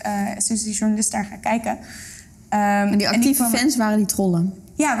zijn die journalisten daar gaan kijken. En die actieve fans waren die trollen?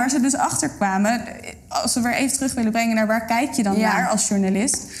 Ja, waar ze dus achter kwamen. Als we weer even terug willen brengen naar waar kijk je dan naar als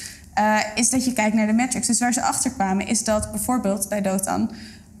journalist, is dat je kijkt naar de metrics. Dus waar ze achter kwamen is dat bijvoorbeeld bij Dotan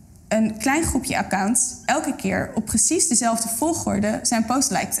een klein groepje accounts elke keer op precies dezelfde volgorde zijn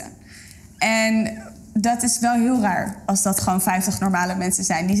post likte. En dat is wel heel raar als dat gewoon 50 normale mensen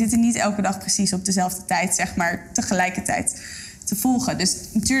zijn. Die zitten niet elke dag precies op dezelfde tijd, zeg maar, tegelijkertijd te volgen. Dus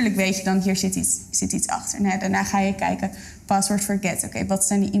natuurlijk weet je dan, hier zit iets achter. Nou, daarna ga je kijken, password forget. Oké, wat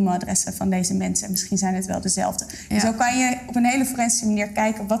zijn die e-mailadressen van deze mensen? Misschien zijn het wel dezelfde. Ja. Zo kan je op een hele forensische manier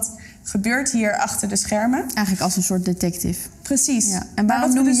kijken, wat gebeurt hier achter de schermen? Eigenlijk als een soort detective. Precies. Ja. En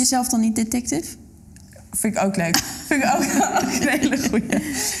waarom noem je jezelf dan niet detective? Vind ik ook leuk. Vind ik ook een hele goeie.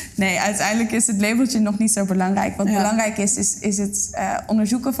 Nee, uiteindelijk is het labeltje nog niet zo belangrijk. Wat belangrijk is het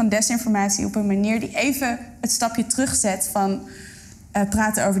onderzoeken van desinformatie op een manier die even het stapje terugzet van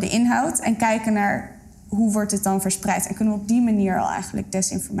praten over de inhoud en kijken naar hoe wordt het dan verspreid. En kunnen we op die manier al eigenlijk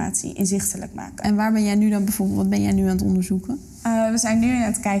desinformatie inzichtelijk maken. En waar ben jij nu dan bijvoorbeeld, wat ben jij nu aan het onderzoeken? We zijn nu aan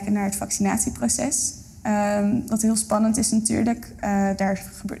het kijken naar het vaccinatieproces. Wat heel spannend is natuurlijk. Er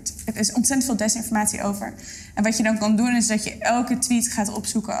is ontzettend veel desinformatie over. En wat je dan kan doen is dat je elke tweet gaat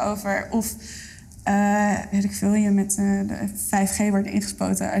opzoeken over of weet ik veel, je met de 5G wordt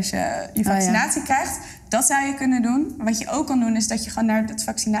ingespoten als je vaccinatie krijgt. Dat zou je kunnen doen. Wat je ook kan doen is dat je gewoon naar het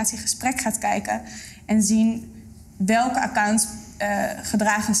vaccinatiegesprek gaat kijken en zien welke accounts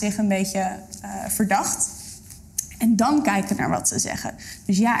gedragen zich een beetje verdacht. En dan kijken naar wat ze zeggen.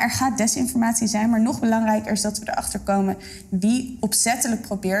 Dus ja, er gaat desinformatie zijn, maar nog belangrijker is dat we erachter komen wie opzettelijk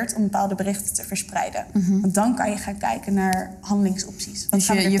probeert om bepaalde berichten te verspreiden. Want dan kan je gaan kijken naar handelingsopties. Dus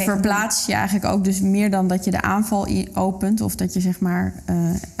je verplaatst je eigenlijk ook dus meer dan dat je de aanval opent of dat je zeg maar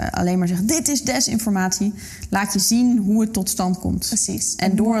alleen maar zegt dit is desinformatie. Laat je zien hoe het tot stand komt. Precies.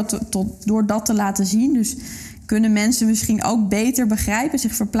 En door dat te laten zien, dus kunnen mensen misschien ook beter begrijpen,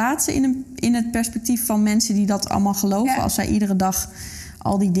 zich verplaatsen in het perspectief van mensen die dat allemaal geloven, als zij iedere dag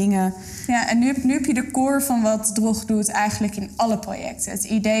al die dingen. Ja, en nu heb je de core van wat DROG doet eigenlijk in alle projecten. Het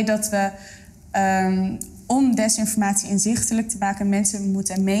idee dat we om desinformatie inzichtelijk te maken, mensen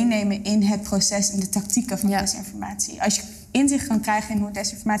moeten meenemen in het proces en de tactieken van desinformatie. Als je inzicht kan krijgen in hoe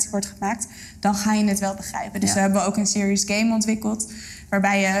desinformatie wordt gemaakt, dan ga je het wel begrijpen. Dus we hebben ook een serious game ontwikkeld,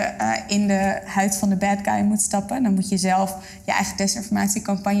 waarbij je in de huid van de bad guy moet stappen. Dan moet je zelf je eigen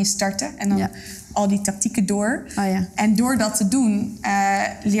desinformatiecampagne starten en dan al die tactieken door. En door dat te doen,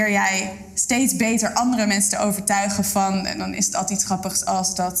 leer jij steeds beter andere mensen te overtuigen van, en dan is het altijd iets grappigs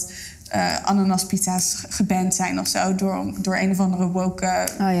als dat ananaspizza's geband zijn of zo door een of andere woke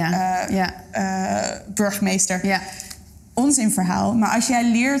burgemeester. Ja. Onzinverhaal. Maar als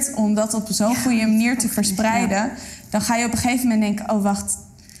jij leert om dat op zo'n goede manier te verspreiden, dan ga je op een gegeven moment denken, oh wacht,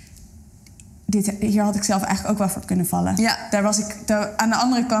 hier had ik zelf eigenlijk ook wel voor kunnen vallen. Ja. Aan de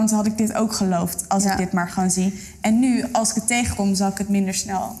andere kant had ik dit ook geloofd, als ik dit maar gewoon zie. En nu, als ik het tegenkom, zal ik het minder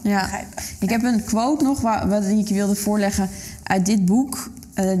snel begrijpen. Ik heb een quote nog die ik je wilde voorleggen uit dit boek.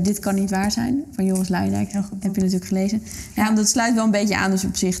 Dit kan niet waar zijn, van Joris Luijendijk. Heel goed. Heb je natuurlijk gelezen. Ja, dat sluit wel een beetje aan, dus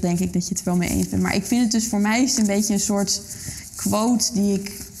op zich denk ik dat je het wel mee eens bent. Maar ik vind het dus, voor mij is het een beetje een soort quote die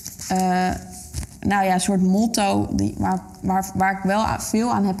ik, een soort motto waar ik wel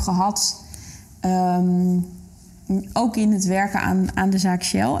veel aan heb gehad. Ook in het werken aan de zaak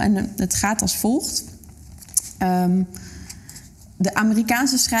Shell. En het gaat als volgt. De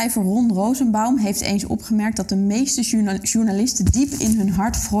Amerikaanse schrijver Ron Rosenbaum heeft eens opgemerkt dat de meeste journalisten diep in hun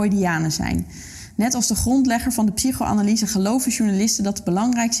hart Freudianen zijn. Net als de grondlegger van de psychoanalyse geloven journalisten dat de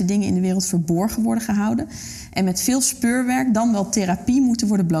belangrijkste dingen in de wereld verborgen worden gehouden en met veel speurwerk, dan wel therapie, moeten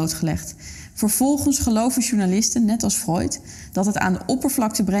worden blootgelegd. Vervolgens geloven journalisten, net als Freud, dat het aan de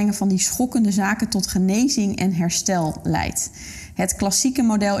oppervlakte brengen van die schokkende zaken tot genezing en herstel leidt. Het klassieke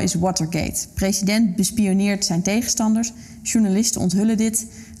model is Watergate. President bespioneert zijn tegenstanders, journalisten onthullen dit,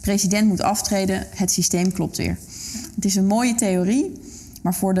 president moet aftreden, het systeem klopt weer. Het is een mooie theorie,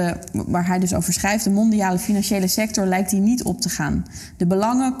 maar waar hij dus over schrijft, de mondiale financiële sector lijkt die niet op te gaan. De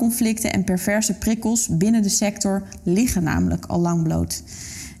belangen, conflicten en perverse prikkels binnen de sector liggen namelijk al lang bloot.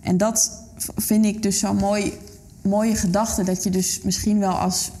 En dat vind ik dus zo'n mooie gedachte, dat je dus misschien wel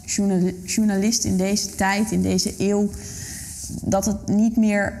als journalist in deze tijd, in deze eeuw, dat het niet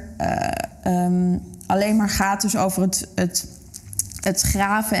meer alleen maar gaat dus over het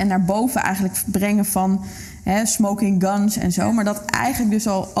graven en naar boven eigenlijk brengen van smoking guns en zo. Maar dat eigenlijk dus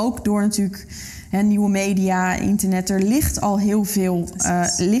al ook door natuurlijk nieuwe media, internet, er ligt al heel veel,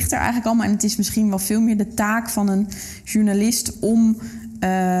 ligt er eigenlijk allemaal. En het is misschien wel veel meer de taak van een journalist om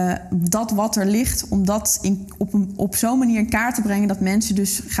dat wat er ligt, om dat op zo'n manier in kaart te brengen dat mensen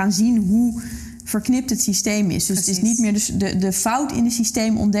dus gaan zien hoe verknipt het systeem is. Dus Precies. het is niet meer dus de fout in het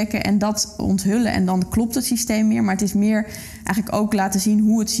systeem ontdekken en dat onthullen en dan klopt het systeem meer. Maar het is meer eigenlijk ook laten zien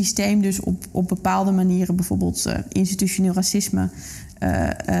hoe het systeem dus op bepaalde manieren bijvoorbeeld institutioneel racisme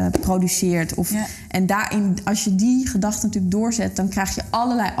produceert. En daarin, als je die gedachte natuurlijk doorzet, dan krijg je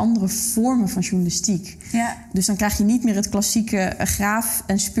allerlei andere vormen van journalistiek. Ja. Dus dan krijg je niet meer het klassieke graaf-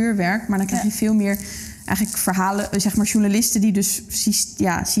 en speurwerk, maar dan krijg je veel meer eigenlijk verhalen, zeg maar journalisten die dus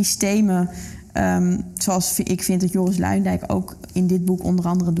systemen, zoals ik vind dat Joris Luijendijk ook in dit boek onder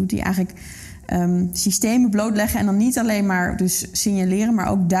andere doet, die eigenlijk systemen blootleggen en dan niet alleen maar dus signaleren, maar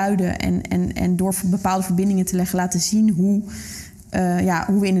ook duiden en door bepaalde verbindingen te leggen laten zien hoe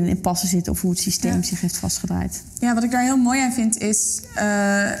we in een impasse zitten of hoe het systeem zich heeft vastgedraaid. Ja, wat ik daar heel mooi aan vind is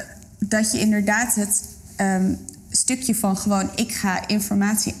dat je inderdaad het stukje van gewoon ik ga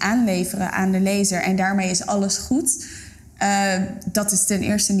informatie aanleveren aan de lezer en daarmee is alles goed. Dat is ten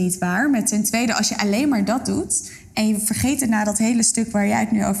eerste niet waar. Maar ten tweede, als je alleen maar dat doet en je vergeet het na dat hele stuk waar jij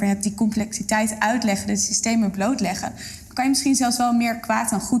het nu over hebt, die complexiteit uitleggen, de systemen blootleggen, dan kan je misschien zelfs wel meer kwaad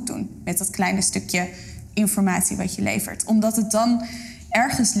dan goed doen met dat kleine stukje informatie wat je levert. Omdat het dan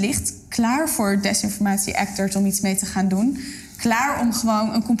ergens ligt, klaar voor desinformatie-actors om iets mee te gaan doen. Klaar om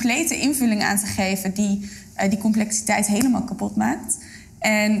gewoon een complete invulling aan te geven die die complexiteit helemaal kapot maakt.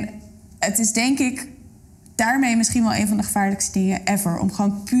 En het is denk ik daarmee misschien wel een van de gevaarlijkste dingen ever. Om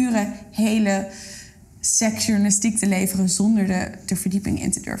gewoon pure, hele seksjournalistiek te leveren zonder de verdieping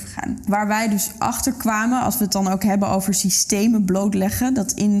in te durven gaan. Waar wij dus achter kwamen, als we het dan ook hebben over systemen blootleggen,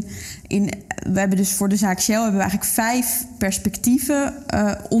 dat we hebben dus voor de Zaak Shell hebben we eigenlijk 5 perspectieven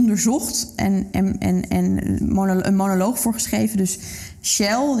onderzocht en een monoloog voor geschreven. Dus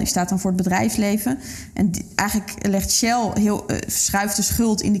Shell, die staat dan voor het bedrijfsleven. En eigenlijk legt Shell schuift de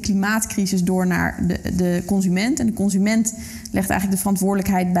schuld in de klimaatcrisis door naar de consument. En de consument legt eigenlijk de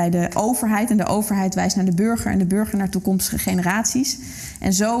verantwoordelijkheid bij de overheid. En de overheid wijst naar de burger en de burger naar toekomstige generaties.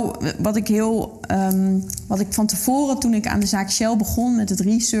 En zo, wat ik van tevoren, toen ik aan de Zaak Shell begon met het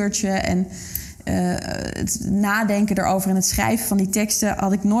researchen en het nadenken erover en het schrijven van die teksten,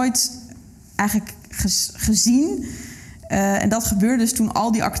 had ik nooit eigenlijk gezien. En dat gebeurde dus toen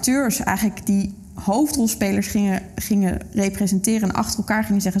al die acteurs eigenlijk die hoofdrolspelers gingen representeren en achter elkaar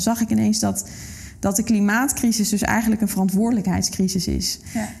gingen zeggen, zag ik ineens dat de klimaatcrisis dus eigenlijk een verantwoordelijkheidscrisis is.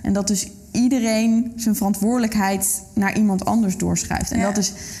 Ja. En dat dus iedereen zijn verantwoordelijkheid naar iemand anders doorschuift. En dat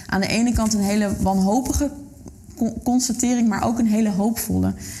is aan de ene kant een hele wanhopige constatering, maar ook een hele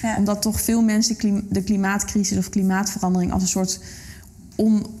hoopvolle. Ja. Omdat toch veel mensen de klimaatcrisis of klimaatverandering als een soort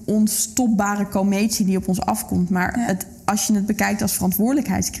onstopbare kometie die op ons afkomt. Maar als je het bekijkt als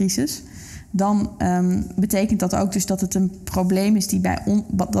verantwoordelijkheidscrisis, dan betekent dat ook dus dat het een probleem is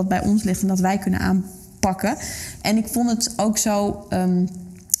dat bij ons ligt en dat wij kunnen aanpakken. En ik vond het ook zo,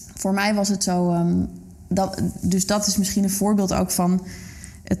 voor mij was het zo, dus dat is misschien een voorbeeld ook van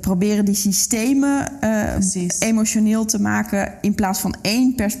het proberen die systemen emotioneel te maken in plaats van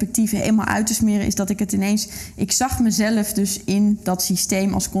één perspectief helemaal uit te smeren, is dat ik het ineens, ik zag mezelf dus in dat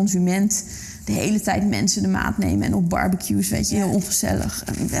systeem als consument de hele tijd mensen de maat nemen en op barbecues, weet je, heel ongezellig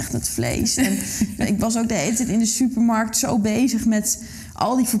en weg met vlees. En ik was ook de hele tijd in de supermarkt zo bezig met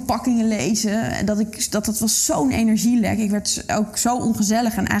al die verpakkingen lezen en dat was zo'n energielek. Ik werd ook zo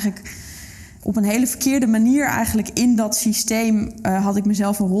ongezellig en eigenlijk op een hele verkeerde manier eigenlijk in dat systeem had ik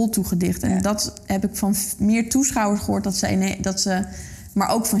mezelf een rol toegedicht. En dat heb ik van meer toeschouwers gehoord, dat ze maar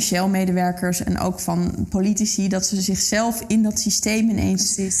ook van Shell-medewerkers en ook van politici, dat ze zichzelf in dat systeem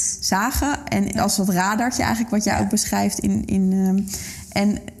ineens zagen. En als dat radartje eigenlijk, wat jij ook beschrijft.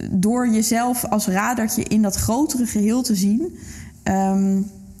 En door jezelf als radartje in dat grotere geheel te zien,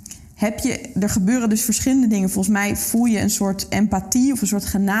 er gebeuren dus verschillende dingen. Volgens mij voel je een soort empathie of een soort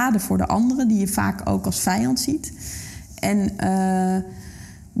genade voor de anderen, die je vaak ook als vijand ziet. En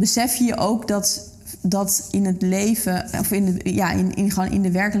besef je ook dat in het leven, of gewoon in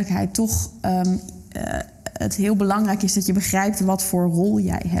de werkelijkheid toch het heel belangrijk is dat je begrijpt wat voor rol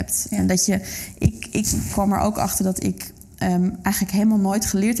jij hebt. Ja. En dat ik kwam er ook achter dat ik eigenlijk helemaal nooit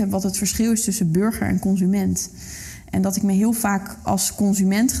geleerd heb wat het verschil is tussen burger en consument. En dat ik me heel vaak als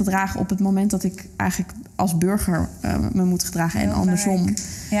consument gedraag op het moment dat ik eigenlijk als burger me moet gedragen en andersom.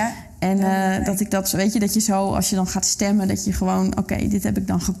 Ja. En dat je zo, als je dan gaat stemmen, dat je gewoon, oké, dit heb ik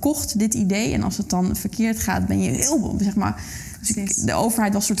dan gekocht, dit idee. En als het dan verkeerd gaat, ben je heel, zeg maar, de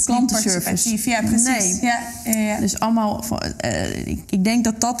overheid was een soort klantenservice. Ja, precies. Nee. Ja. Dus allemaal, ik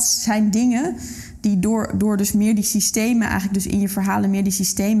denk dat zijn dingen die door dus meer die systemen, eigenlijk dus in je verhalen meer die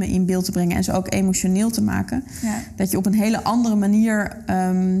systemen in beeld te brengen en ze ook emotioneel te maken, dat je op een hele andere manier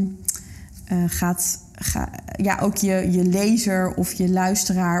ook je lezer of je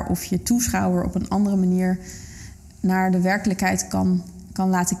luisteraar of je toeschouwer op een andere manier naar de werkelijkheid kan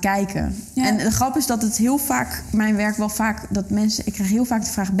laten kijken. Ja. En de grap is dat het heel vaak, mijn werk wel vaak, dat mensen, ik krijg heel vaak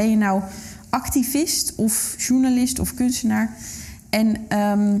de vraag, ben je nou activist of journalist of kunstenaar? En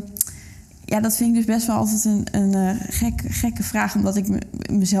dat vind ik dus best wel altijd een gekke vraag, omdat ik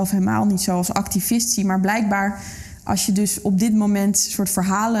mezelf helemaal niet zo als activist zie. Maar blijkbaar, als je dus op dit moment soort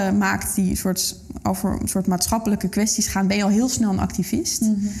verhalen maakt die over een soort maatschappelijke kwesties gaan, ben je al heel snel een activist.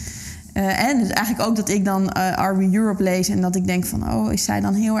 Mm-hmm. En dus eigenlijk ook dat ik dan Are We Europe lees en dat ik denk van, is zij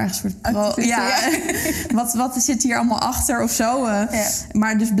dan heel erg een soort pro? Wat zit hier allemaal achter of zo?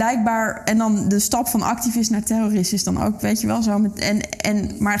 Maar dus blijkbaar, en dan de stap van activist naar terrorist is dan ook, weet je wel, zo.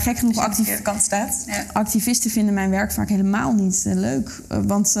 Maar gek genoeg, activisten vinden mijn werk vaak helemaal niet leuk.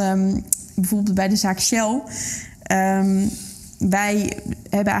 Want bijvoorbeeld bij de Zaak Shell, wij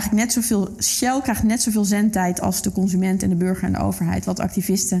hebben eigenlijk net zoveel, Shell krijgt net zoveel zendtijd als de consument en de burger en de overheid, wat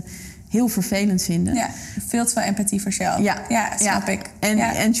activisten heel vervelend vinden. Ja, veel te veel empathie voor Shell. Ja, snap ik.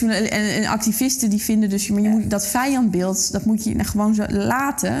 En activisten die vinden dus, maar je moet dat vijandbeeld, dat moet je gewoon zo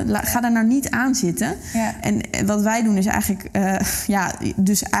laten. Ga daar nou niet aan zitten. Ja. En wat wij doen is eigenlijk,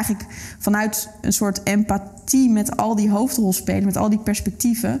 dus eigenlijk vanuit een soort empathie met al die hoofdrolspelers, met al die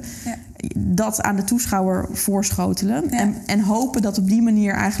perspectieven, dat aan de toeschouwer voorschotelen. Ja. En hopen dat op die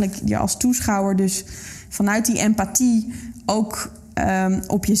manier eigenlijk je als toeschouwer dus vanuit die empathie ook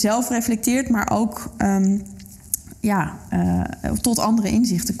op jezelf reflecteert, maar ook tot andere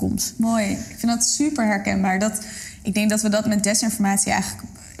inzichten komt. Mooi. Ik vind dat super herkenbaar. Ik denk dat we dat met desinformatie eigenlijk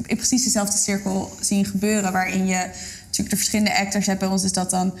in precies dezelfde cirkel zien gebeuren, waarin je natuurlijk de verschillende actors hebt. Bij ons is dat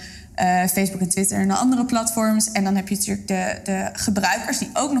dan Facebook en Twitter en de andere platforms. En dan heb je natuurlijk de gebruikers die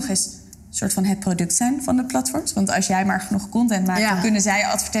ook nog eens een soort van het product zijn van de platforms. Want als jij maar genoeg content maakt, dan kunnen zij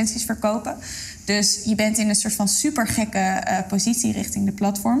advertenties verkopen. Dus je bent in een soort van supergekke positie richting de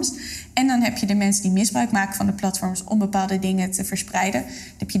platforms. En dan heb je de mensen die misbruik maken van de platforms om bepaalde dingen te verspreiden. Dan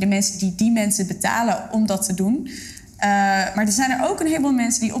heb je de mensen die mensen betalen om dat te doen. Maar er zijn er ook een heleboel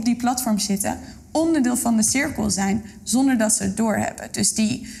mensen die op die platforms zitten, onderdeel van de cirkel zijn, zonder dat ze het doorhebben. Dus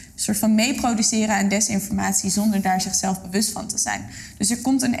die soort van meeproduceren aan desinformatie zonder daar zichzelf bewust van te zijn. Dus er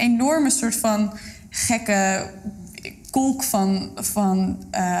komt een enorme soort van gekke kolk van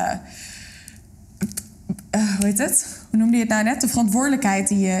hoe heet het? Hoe noemde je het nou net? De verantwoordelijkheid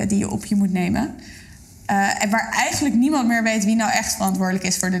die je op je moet nemen. En waar eigenlijk niemand meer weet wie nou echt verantwoordelijk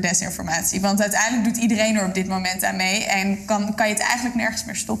is voor de desinformatie. Want uiteindelijk doet iedereen er op dit moment aan mee en kan je het eigenlijk nergens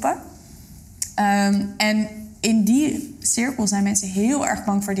meer stoppen. En in die cirkel zijn mensen heel erg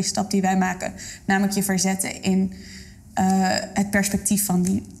bang voor die stap die wij maken. Namelijk je verzetten in het perspectief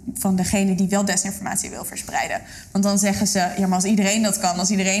van degene die wel desinformatie wil verspreiden. Want dan zeggen ze, ja, maar als iedereen dat kan, als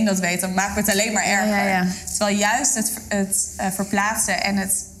iedereen dat weet, dan maken we het alleen maar erger. Ja. Terwijl juist het verplaatsen en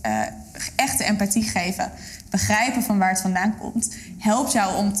het echte empathie geven, begrijpen van waar het vandaan komt, helpt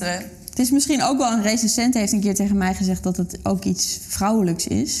jou om te... Het is misschien ook wel, een recensent heeft een keer tegen mij gezegd dat het ook iets vrouwelijks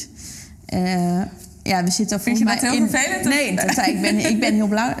is. We zitten Vind je dat heel vervelend? Nee, ik ben heel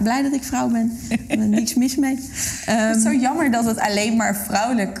blij dat ik vrouw ben. Er is niks mis mee. Het is zo jammer dat het alleen maar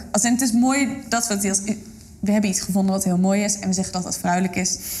vrouwelijk... Het is mooi dat we hebben iets gevonden wat heel mooi is en we zeggen dat het vrouwelijk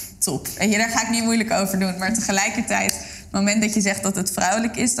is. Top. En daar ga ik niet moeilijk over doen. Maar tegelijkertijd, op het moment dat je zegt dat het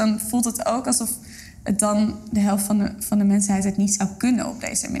vrouwelijk is, dan voelt het ook alsof het dan de helft van de mensheid het niet zou kunnen op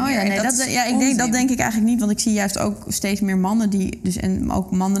deze manier. Dat denk ik eigenlijk niet. Want ik zie juist ook steeds meer mannen en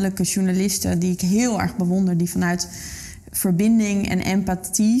ook mannelijke journalisten die ik heel erg bewonder, die vanuit verbinding en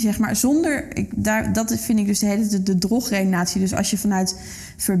empathie, zeg maar, dat vind ik dus de hele de drogredenatie. Dus als je vanuit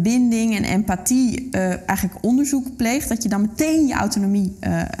verbinding en empathie eigenlijk onderzoek pleegt, dat je dan meteen je autonomie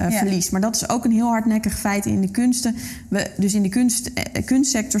verliest. Maar dat is ook een heel hardnekkig feit in de kunsten. Dus in de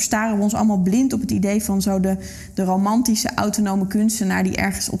kunstsector staren we ons allemaal blind op het idee van zo de romantische autonome kunstenaar die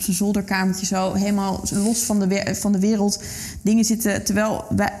ergens op zijn zolderkamertje zo helemaal los van de wereld dingen zitten. Terwijl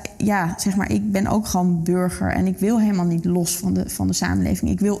ik ben ook gewoon burger en ik wil helemaal niet los van de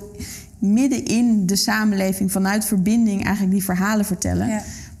samenleving. Ik wil midden in de samenleving vanuit verbinding eigenlijk die verhalen vertellen. Ja.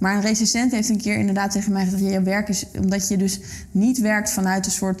 Maar een recensent heeft een keer inderdaad tegen mij gezegd, je werk is omdat je dus niet werkt vanuit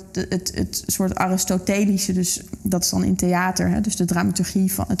het soort Aristotelische, dus dat is dan in theater, dus de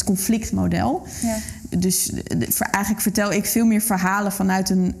dramaturgie van het conflictmodel. Ja. Dus eigenlijk vertel ik veel meer verhalen vanuit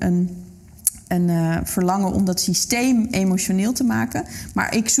een verlangen om dat systeem emotioneel te maken.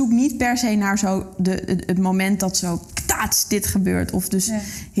 Maar ik zoek niet per se naar zo het moment dat zo laatst dit gebeurd. Of dus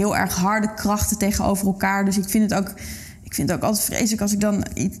heel erg harde krachten tegenover elkaar. Dus ik vind het ook altijd vreselijk als ik dan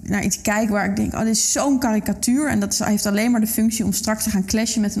naar iets kijk waar ik denk, dit is zo'n karikatuur. En dat heeft alleen maar de functie om straks te gaan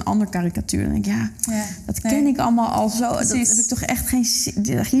clashen met een ander karikatuur. Dan denk ik, dat ken ik allemaal al zo. Precies. Dat heb ik toch echt geen...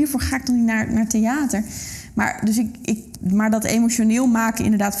 Hiervoor ga ik toch niet naar theater. Maar dat emotioneel maken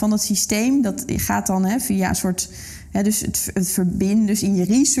inderdaad van dat systeem, dat gaat dan via een soort... dus het verbinden, dus in je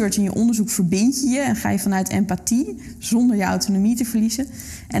research, in je onderzoek verbind je je en ga je vanuit empathie, zonder je autonomie te verliezen.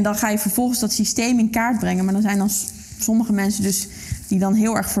 En dan ga je vervolgens dat systeem in kaart brengen. Maar dan zijn dan sommige mensen dus die dan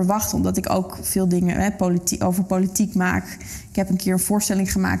heel erg verwachten, omdat ik ook veel dingen over politiek maak. Ik heb een keer een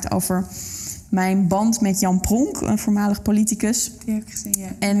voorstelling gemaakt over mijn band met Jan Pronk, een voormalig politicus. Die heb ik gezien, ja.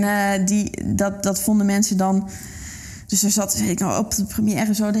 En dat vonden mensen dan... Dus er zat op de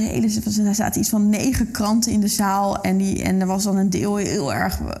première zo er zaten iets van 9 kranten in de zaal. En er was dan een deel heel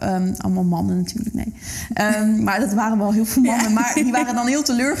erg... allemaal mannen natuurlijk, nee. Maar dat waren wel heel veel mannen. Ja. Maar die waren dan heel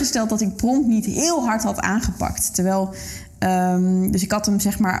teleurgesteld dat ik Pronk niet heel hard had aangepakt. Terwijl... dus ik had hem,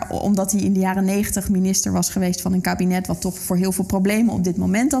 zeg maar, omdat hij in de jaren 90 minister was geweest van een kabinet, wat toch voor heel veel problemen op dit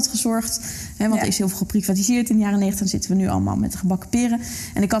moment had gezorgd. Want er is heel veel geprivatiseerd in de jaren 90. Dan zitten we nu allemaal met de gebakken peren.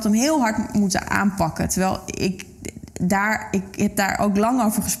 En ik had hem heel hard moeten aanpakken. Terwijl ik heb daar ook lang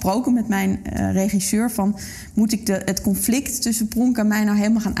over gesproken met mijn regisseur. Van, moet ik het conflict tussen Pronk en mij nou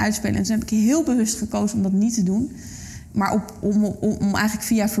helemaal gaan uitspelen? En toen heb ik heel bewust gekozen om dat niet te doen. Maar om eigenlijk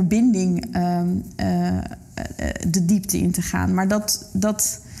via verbinding de diepte in te gaan. Maar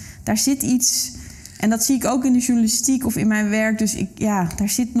daar zit iets... En dat zie ik ook in de journalistiek of in mijn werk. Dus daar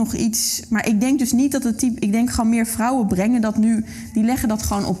zit nog iets... Maar ik denk dus niet dat het type... Ik denk gewoon meer vrouwen brengen dat nu... Die leggen dat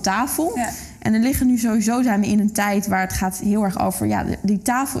gewoon op tafel. Ja. En er liggen nu sowieso... Zijn we in een tijd waar het gaat heel erg over... Ja, die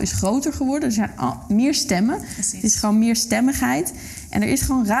tafel is groter geworden. Er zijn meer stemmen. Precies. Het is gewoon meer stemmigheid. En er is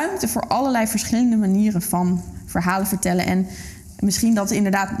gewoon ruimte voor allerlei verschillende manieren van verhalen vertellen. En misschien dat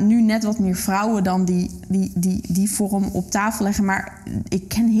inderdaad nu net wat meer vrouwen dan die vorm op tafel leggen. Maar ik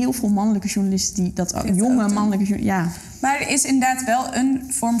ken heel veel mannelijke journalisten die dat ook, jonge mannelijke journalisten. Ja. Maar er is inderdaad wel een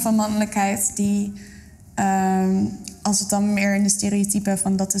vorm van mannelijkheid die, als het dan meer in de stereotypen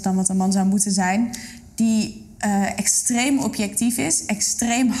van dat is dan wat een man zou moeten zijn, die extreem objectief is,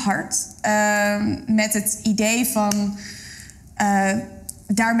 extreem hard, met het idee van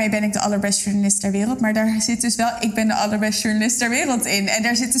daarmee ben ik de allerbeste journalist ter wereld. Maar daar zit dus wel, ik ben de allerbeste journalist ter wereld in. En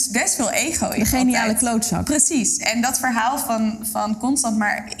daar zit dus best veel ego in. De geniale klootzak. Precies. En dat verhaal van constant,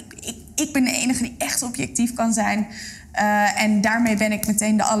 maar ik ben de enige die echt objectief kan zijn. En daarmee ben ik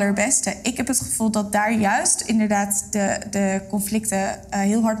meteen de allerbeste. Ik heb het gevoel dat daar juist inderdaad de conflicten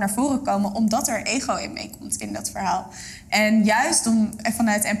heel hard naar voren komen, omdat er ego in meekomt in dat verhaal. En juist om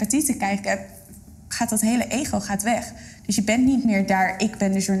vanuit empathie te kijken, gaat dat hele ego weg. Dus je bent niet meer daar, ik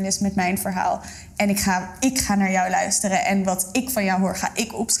ben de journalist met mijn verhaal. En ik ga naar jou luisteren. En wat ik van jou hoor, ga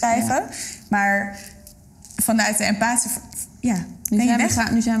ik opschrijven. Ja. Maar vanuit de empathie,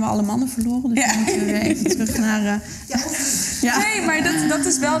 nu zijn we alle mannen verloren. Dus we moeten weer even terug naar... Nee, maar dat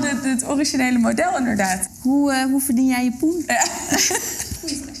is wel het originele model inderdaad. Hoe verdien jij je poen? Ja.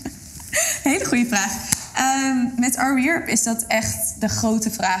 Hele goede vraag. Met Are We Europe is dat echt de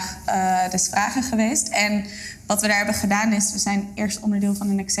grote vraag des vragen geweest. En wat we daar hebben gedaan is, we zijn eerst onderdeel van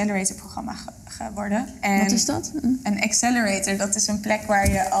een accelerator-programma geworden. En wat is dat? Een accelerator, dat is een plek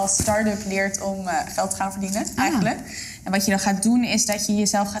waar je als start-up leert om geld te gaan verdienen, eigenlijk. En wat je dan gaat doen, is dat je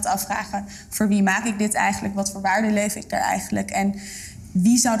jezelf gaat afvragen, voor wie maak ik dit eigenlijk? Wat voor waarde leef ik daar eigenlijk? En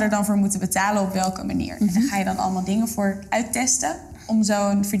wie zou er dan voor moeten betalen, op welke manier? En daar ga je dan allemaal dingen voor uittesten om zo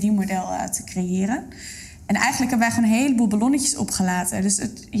een verdienmodel te creëren. En eigenlijk hebben wij gewoon een heleboel ballonnetjes opgelaten. Dus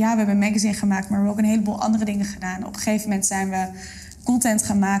we hebben een magazine gemaakt, maar we hebben ook een heleboel andere dingen gedaan. Op een gegeven moment zijn we content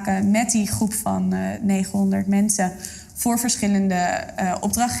gaan maken met die groep van 900 mensen voor verschillende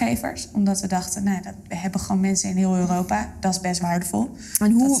opdrachtgevers. Omdat we dachten, we hebben gewoon mensen in heel Europa. Dat is best waardevol.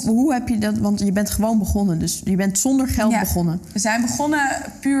 En hoe heb je dat? Want je bent gewoon begonnen, dus je bent zonder geld begonnen. We zijn begonnen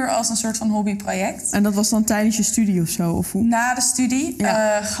puur als een soort van hobbyproject. En dat was dan tijdens je studie of zo? Of hoe? Na de studie.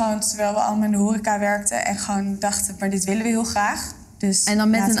 Gewoon terwijl we allemaal in de horeca werkten. En gewoon dachten, maar dit willen we heel graag. Dus en dan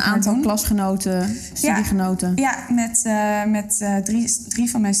met een aantal klasgenoten, studiegenoten? Ja, met drie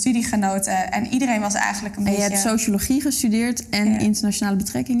van mijn studiegenoten. En iedereen was eigenlijk een beetje... En je hebt sociologie gestudeerd en internationale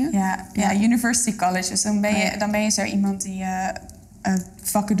betrekkingen? Ja, University College. Dus dan ben je zo iemand die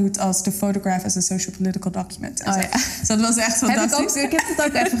vakken doet als the photograph as a social-political document. Dus dat was echt fantastisch. Ik heb het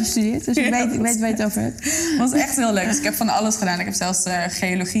ook even gestudeerd, dus ik weet waar je het over hebt. Het was echt heel leuk. Dus ik heb van alles gedaan. Ik heb zelfs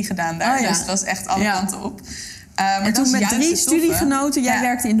geologie gedaan daar. Dus het was echt alle kanten op. Maar en toen met 3 studiegenoten, jij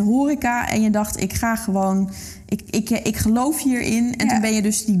werkte in de horeca en je dacht, ik geloof hierin. En toen ben je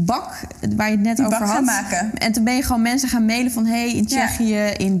dus die bak waar je het net over had. Maken. En toen ben je gewoon mensen gaan mailen van... in Tsjechië,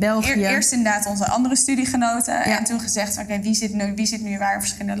 in België. Eerst inderdaad onze andere studiegenoten. Ja. En toen gezegd, oké, wie zit nu waar in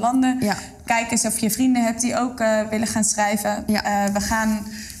verschillende landen? Ja. Kijk eens of je vrienden hebt die ook willen gaan schrijven. Ja. We gaan...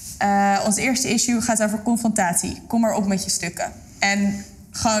 ons eerste issue gaat over confrontatie. Kom maar op met je stukken. En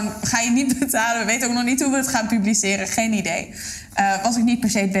gewoon, ga je niet betalen. We weten ook nog niet hoe we het gaan publiceren. Geen idee. Was ook niet per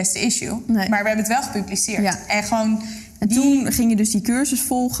se het beste issue. Nee. Maar we hebben het wel gepubliceerd. Ja. En toen ging je dus die cursus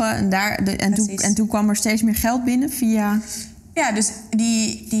volgen. En toen kwam er steeds meer geld binnen via... Ja, dus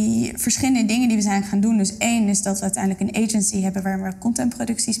die verschillende dingen die we zijn gaan doen. Dus 1 is dat we uiteindelijk een agency hebben... waar we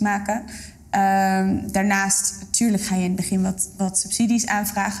contentproducties maken... daarnaast, natuurlijk ga je in het begin wat subsidies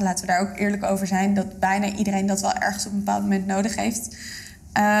aanvragen. Laten we daar ook eerlijk over zijn. Dat bijna iedereen dat wel ergens op een bepaald moment nodig heeft.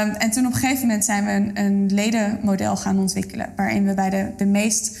 En toen op een gegeven moment zijn we een ledenmodel gaan ontwikkelen. Waarin we bij de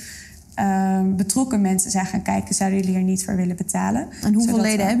meest betrokken mensen zijn gaan kijken... zouden jullie er niet voor willen betalen? En hoeveel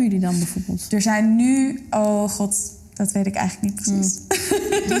leden hebben jullie dan bijvoorbeeld? Er zijn nu, oh god... Dat weet ik eigenlijk niet precies.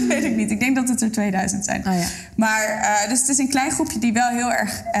 Dat weet ik niet. Ik denk dat het er 2000 zijn. Oh ja. Maar dus het is een klein groepje die wel heel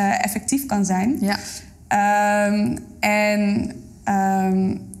erg effectief kan zijn. Ja.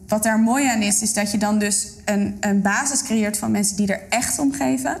 Wat daar mooi aan is dat je dan dus een basis creëert van mensen die er echt om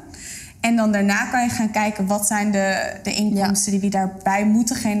geven. En dan daarna kan je gaan kijken wat zijn de inkomsten die we daarbij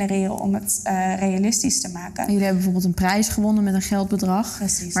moeten genereren om het realistisch te maken. Jullie hebben bijvoorbeeld een prijs gewonnen met een geldbedrag.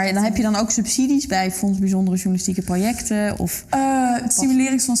 Precies. Maar dan heb je dan ook subsidies bij Fonds Bijzondere Journalistieke Projecten? Of het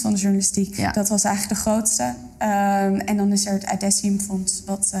Stimuleringsfonds van de Journalistiek. Ja. Dat was eigenlijk de grootste. En dan is er het activism fonds,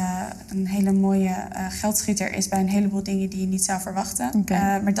 wat een hele mooie geldschieter is bij een heleboel dingen die je niet zou verwachten.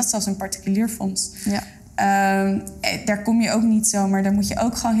 Okay. Maar dat is zelfs een particulier fonds. Ja. Daar kom je ook niet zomaar. Daar moet je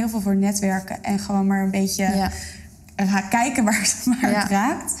ook gewoon heel veel voor netwerken. En gewoon maar een beetje kijken waar het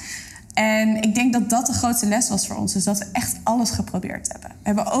raakt. En ik denk dat dat de grootste les was voor ons. Dus dat we echt alles geprobeerd hebben. We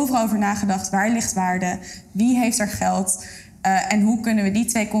hebben overal over nagedacht. Waar ligt waarde? Wie heeft er geld? En hoe kunnen we die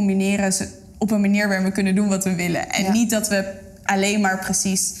twee combineren op een manier waar we kunnen doen wat we willen. En niet dat we alleen maar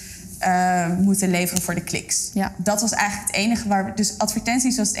precies moeten leveren voor de kliks. Ja. Dat was eigenlijk het enige waar we... Dus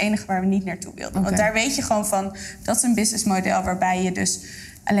advertenties was het enige waar we niet naartoe wilden. Okay. Want daar weet je gewoon van... Dat is een businessmodel waarbij je dus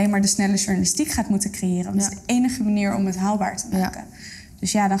alleen maar de snelle journalistiek gaat moeten creëren. Dat is de enige manier om het haalbaar te maken. Ja.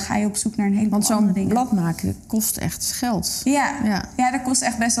 Dus dan ga je op zoek naar een heleboel andere dingen. Want zo'n blad maken kost echt geld. Ja, dat kost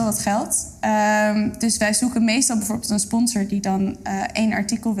echt best wel wat geld. Dus wij zoeken meestal bijvoorbeeld een sponsor... die dan 1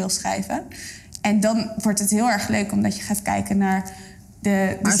 artikel wil schrijven. En dan wordt het heel erg leuk omdat je gaat kijken naar...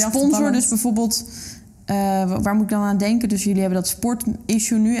 Maar een sponsor, balans. Dus bijvoorbeeld, waar moet ik dan aan denken? Dus jullie hebben dat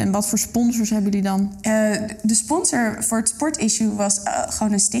sportissue nu. En wat voor sponsors hebben jullie dan? De sponsor voor het sportissue was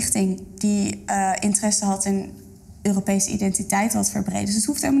gewoon een stichting... die interesse had in Europese identiteit wat verbreden. Dus het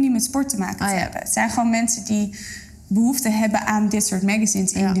hoeft helemaal niet met sport te maken te hebben. Het zijn gewoon mensen die behoefte hebben aan dit soort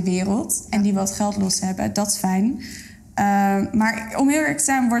magazines in de wereld. En die wat geld los hebben. Dat is fijn. Maar om heel eerlijk te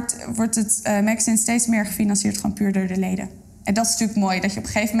zijn wordt het magazine steeds meer gefinancierd... gewoon puur door de leden. En dat is natuurlijk mooi, dat je op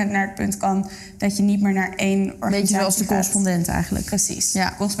een gegeven moment naar het punt kan... dat je niet meer naar 1 organisatie Beetje zoals de correspondent eigenlijk. Precies. Ja.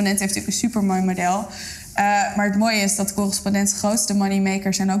 De correspondent heeft natuurlijk een supermooi model. Maar het mooie is dat de correspondents grootste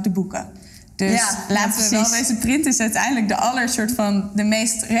moneymakers zijn ook de boeken. Dus laten we wel deze print is uiteindelijk de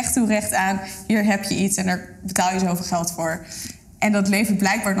meest recht toe recht aan... hier heb je iets en daar betaal je zoveel geld voor. En dat levert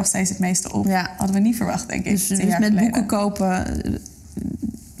blijkbaar nog steeds het meeste op. Ja. Hadden we niet verwacht, denk ik. Dus met boeken kopen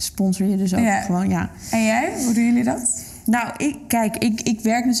sponsor je dus ook gewoon, En jij? Hoe doen jullie dat? Nou, ik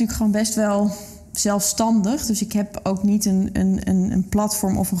werk natuurlijk gewoon best wel zelfstandig. Dus ik heb ook niet een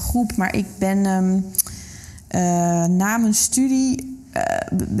platform of een groep. Maar ik ben na mijn studie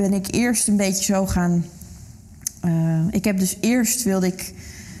ben ik eerst een beetje zo gaan... ik heb dus eerst wilde ik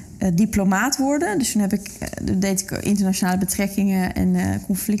diplomaat worden. Dus toen deed ik internationale betrekkingen en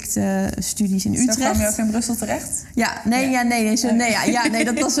conflictstudies in Utrecht. Zo kwam je ook in Brussel terecht? Nee,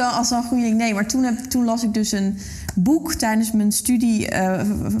 dat was wel als een goede ding. Nee, maar toen las ik dus een boek tijdens mijn studie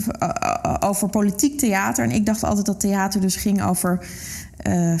over politiek theater. En ik dacht altijd dat theater dus ging over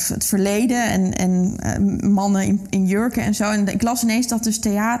het verleden en mannen in jurken en zo. En ik las ineens dat dus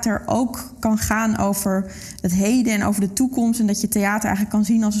theater ook kan gaan over het heden en over de toekomst. En dat je theater eigenlijk kan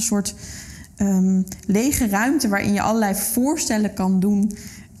zien als een soort lege ruimte waarin je allerlei voorstellen kan doen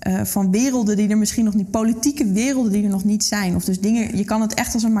van werelden die er misschien nog niet, politieke werelden die er nog niet zijn. Of dus dingen, je kan het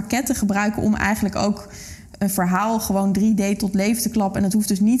echt als een maquette gebruiken om eigenlijk ook een verhaal gewoon 3D tot leven te klappen. En dat hoeft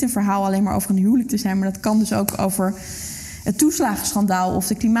dus niet een verhaal alleen maar over een huwelijk te zijn, maar dat kan dus ook over het toeslagenschandaal of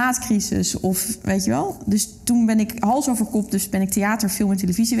de klimaatcrisis of weet je wel. Dus toen ben ik hals over kop, dus ben ik theater, film en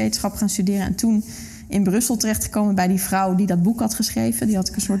televisiewetenschap gaan studeren. En toen in Brussel terechtgekomen bij die vrouw die dat boek had geschreven. Die had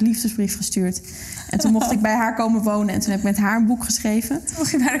ik een soort liefdesbrief gestuurd. En toen mocht ik bij haar komen wonen. En toen heb ik met haar een boek geschreven. Toen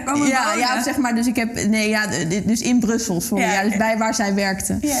mocht je bij haar komen wonen? Ja, zeg maar. Dus ik heb... dus in Brussel, sorry. Ja, dus bij waar zij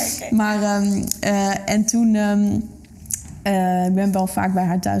werkte. Ja, okay. Maar... en toen... ik ben wel vaak bij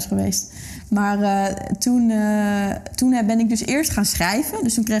haar thuis geweest. Maar toen ben ik dus eerst gaan schrijven.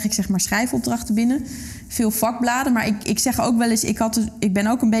 Dus toen kreeg ik zeg maar schrijfopdrachten binnen. Veel vakbladen. Maar ik zeg ook wel eens... Ik ben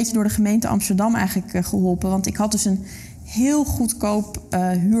ook een beetje door de gemeente Amsterdam eigenlijk geholpen. Want ik had dus een heel goedkoop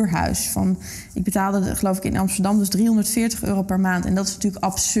huurhuis. Ik betaalde, geloof ik, in Amsterdam dus €340 per maand. En dat is natuurlijk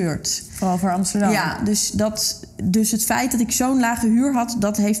absurd. Vooral voor Amsterdam. Ja, dus het feit dat ik zo'n lage huur had...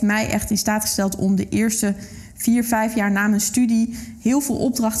 dat heeft mij echt in staat gesteld om de eerste 4-5 jaar na mijn studie heel veel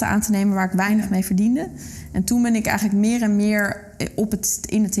opdrachten aan te nemen waar ik weinig mee verdiende. En toen ben ik eigenlijk meer en meer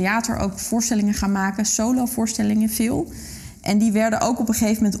in het theater ook voorstellingen gaan maken, solo-voorstellingen veel. En die werden ook op een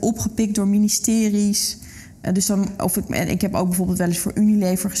gegeven moment opgepikt door ministeries. Ik heb ook bijvoorbeeld wel eens voor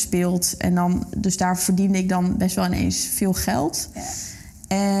Unilever gespeeld. En dus daar verdiende ik dan best wel ineens veel geld. Ja.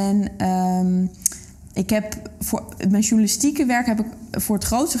 En ik heb voor mijn journalistieke werk heb ik voor het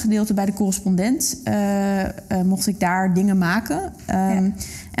grootste gedeelte bij de Correspondent mocht ik daar dingen maken. En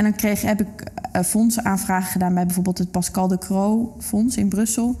dan heb ik fondsaanvragen gedaan bij bijvoorbeeld het Pascal de Croo Fonds in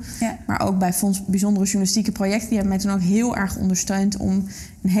Brussel. Ja. Maar ook bij Fonds Bijzondere Journalistieke Projecten. Die hebben mij toen ook heel erg ondersteund om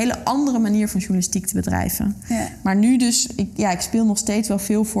een hele andere manier van journalistiek te bedrijven. Ja. Maar nu dus, ik speel nog steeds wel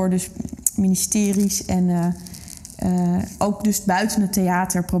veel voor dus ministeries en ook dus buiten het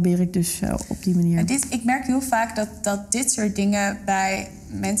theater probeer ik dus op die manier. Ik merk heel vaak dat dit soort dingen bij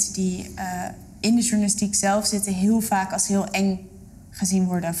mensen die in de journalistiek zelf zitten heel vaak als heel eng gezien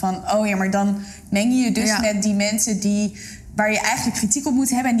worden. Van, oh ja, maar dan meng je je dus met die mensen waar je eigenlijk kritiek op moet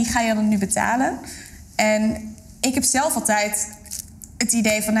hebben en die ga je dan nu betalen. En ik heb zelf altijd het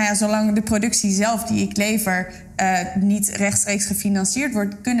idee van, zolang de productie zelf die ik lever niet rechtstreeks gefinancierd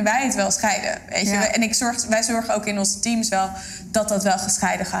wordt, kunnen wij het wel scheiden. Weet je? En wij zorgen ook in onze teams wel dat wel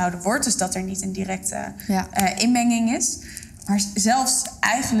gescheiden gehouden wordt. Dus dat er niet een directe inmenging is. Maar zelfs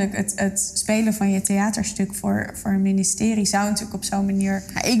eigenlijk het spelen van je theaterstuk voor een ministerie zou natuurlijk op zo'n manier...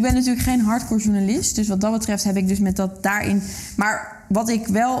 Ja, ik ben natuurlijk geen hardcore journalist. Dus wat dat betreft heb ik dus met dat daarin... Maar wat ik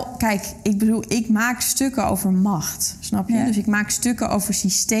wel... Kijk, ik maak stukken over macht. Snap je? Ja. Dus ik maak stukken over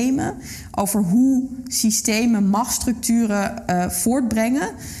systemen. Over hoe systemen machtsstructuren voortbrengen.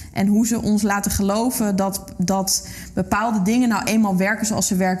 En hoe ze ons laten geloven dat bepaalde dingen nou eenmaal werken zoals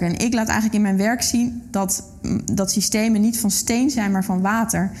ze werken. En ik laat eigenlijk in mijn werk zien dat systemen niet van steen zijn, maar van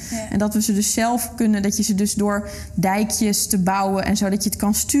water. Ja. En dat we ze dus zelf kunnen, dat je ze dus door dijkjes te bouwen en zo, dat je het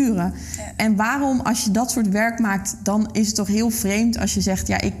kan sturen. Ja. En waarom, als je dat soort werk maakt, dan is het toch heel vreemd als je zegt,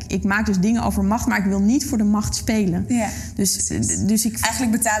 ik maak dus dingen over macht, maar ik wil niet voor de macht spelen. Ja. Dus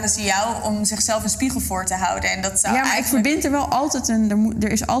eigenlijk betalen ze jou om zichzelf een spiegel voor te houden. En dat zou maar ik verbind er wel altijd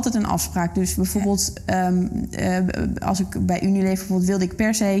er is altijd een afspraak. Dus bijvoorbeeld, als ik bij Unilever bijvoorbeeld wilde ik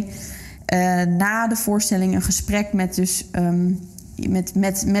per se na de voorstelling een gesprek met dus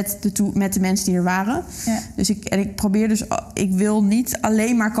met de mensen die er waren. Ja. Dus ik probeer dus, ik wil niet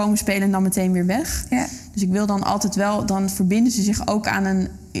alleen maar komen spelen en dan meteen weer weg. Ja. Dus ik wil dan altijd wel, dan verbinden ze zich ook aan een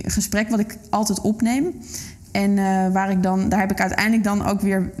gesprek wat ik altijd opneem. En daar heb ik uiteindelijk dan ook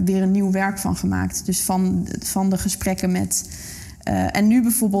weer een nieuw werk van gemaakt. Dus van de gesprekken met... en nu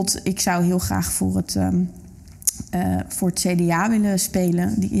bijvoorbeeld, ik zou heel graag voor het CDA willen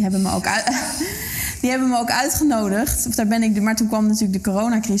spelen. Die hebben me ook uitgenodigd. Of daar ben ik, maar toen kwam natuurlijk de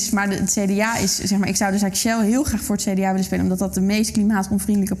coronacrisis. Maar het CDA is, zeg maar, ik zou de Zaak Shell heel graag voor het CDA willen spelen, omdat dat de meest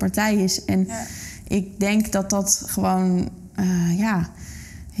klimaatonvriendelijke partij is. En ik denk dat gewoon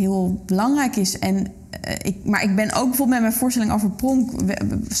heel belangrijk is. Maar ik ben ook bijvoorbeeld met mijn voorstelling over Pronk...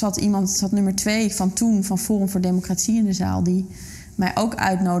 zat nummer 2 van toen, van Forum voor Democratie in de zaal, die mij ook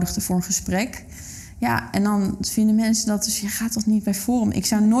uitnodigde voor een gesprek. Ja, en dan vinden mensen dat, dus je gaat toch niet bij Forum? Ik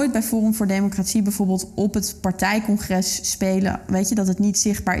zou nooit bij Forum voor Democratie bijvoorbeeld op het partijcongres spelen. Weet je, dat het niet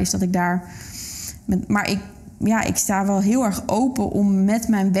zichtbaar is dat ik daar... Maar ik sta wel heel erg open om met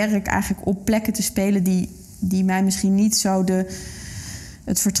mijn werk eigenlijk op plekken te spelen die mij misschien niet zo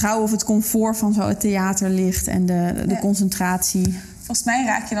het vertrouwen of het comfort van zo het theater ligt en de concentratie. Volgens mij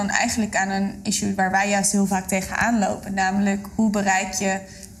raak je dan eigenlijk aan een issue waar wij juist heel vaak tegenaan lopen. Namelijk, hoe bereik je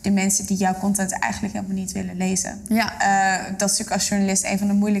de mensen die jouw content eigenlijk helemaal niet willen lezen? Ja. Dat is natuurlijk als journalist een van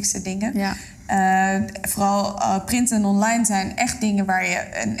de moeilijkste dingen. Ja. Vooral print en online zijn echt dingen waar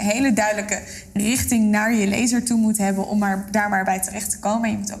je een hele duidelijke richting naar je lezer toe moet hebben om daar maar bij terecht te komen.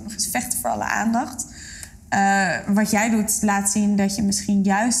 En je moet ook nog eens vechten voor alle aandacht. wat jij doet laat zien dat je misschien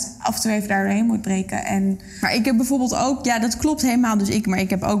juist af en toe even daar doorheen moet breken. Maar ik heb bijvoorbeeld ook, ja, dat klopt helemaal. Maar ik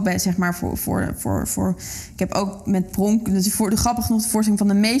heb ook bij, zeg maar, ik heb ook met Pronk, dus grappig genoeg de voorstelling van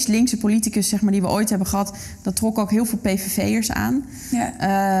de meest linkse politicus, zeg maar, die we ooit hebben gehad. Dat trok ook heel veel PVV'ers aan.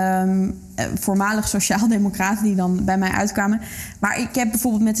 Ja. Voormalig sociaaldemocraten die dan bij mij uitkwamen. Maar ik heb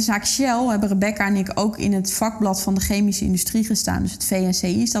bijvoorbeeld met de zaak Shell, hebben Rebecca en ik ook in het vakblad van de chemische industrie gestaan. Dus het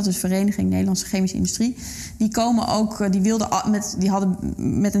VNCI, dat is Vereniging Nederlandse Chemische Industrie. Die komen ook, die hadden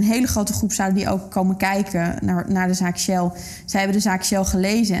met een hele grote groep zouden die ook komen kijken naar de zaak Shell. Zij hebben de zaak Shell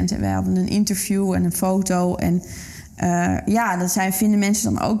gelezen en wij hadden een interview en een foto. En dat vinden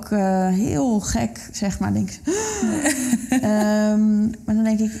mensen dan ook heel gek, zeg maar, denk ik. Maar dan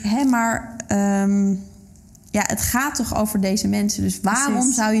denk ik, het gaat toch over deze mensen. Dus waarom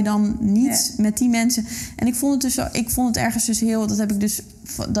Precies. zou je dan niet met die mensen... En ik vond het ergens dus heel...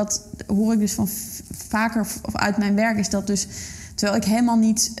 Dat hoor ik dus van vaker uit mijn werk, is dat dus... Terwijl ik helemaal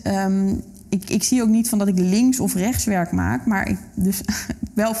niet... Ik zie ook niet van dat ik links of rechts werk maak, maar ik dus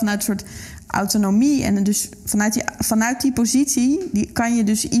wel vanuit een soort autonomie. En dus vanuit die positie kan je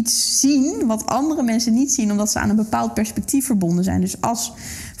dus iets zien wat andere mensen niet zien, omdat ze aan een bepaald perspectief verbonden zijn. Dus als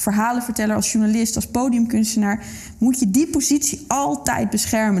verhalenverteller, als journalist, als podiumkunstenaar moet je die positie altijd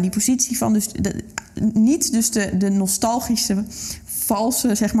beschermen. Die positie van niet de nostalgische,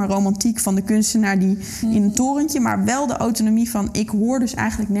 valse, zeg maar, romantiek van de kunstenaar die in een torentje, maar wel de autonomie van ik hoor dus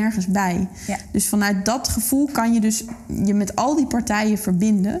eigenlijk nergens bij. Ja. Dus vanuit dat gevoel kan je dus je met al die partijen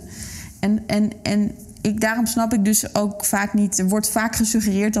verbinden. En daarom snap ik dus ook vaak niet... Er wordt vaak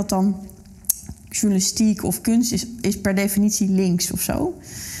gesuggereerd dat dan journalistiek of kunst is per definitie links of zo.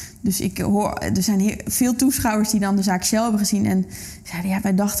 Dus er zijn veel toeschouwers die dan de zaak Shell hebben gezien en zeiden,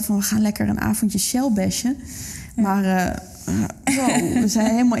 wij dachten van we gaan lekker een avondje Shell bashen. Ja. Maar we zijn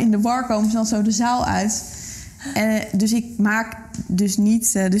helemaal in de war, komen ze dan zo de zaal uit. Dus ik maak dus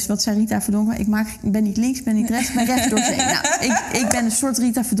niet... dus wat zei Rita Verdonk? Ik ben niet links, ik ben niet rechts, ik ben rechts door zee. Nou, ik ben een soort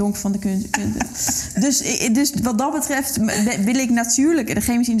Rita Verdonk van de kunst. Dus wat dat betreft wil ik natuurlijk... De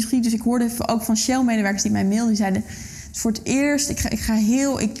chemische industrie, dus ik hoorde ook van Shell-medewerkers die mij mailden, die zeiden... Voor het eerst,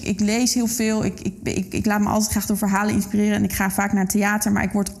 ik lees heel veel. Ik laat me altijd graag door verhalen inspireren. En ik ga vaak naar theater. Maar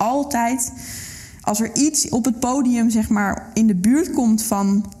ik word altijd... Als er iets op het podium, zeg maar, in de buurt komt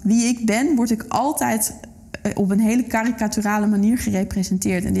van wie ik ben, word ik altijd op een hele karikaturale manier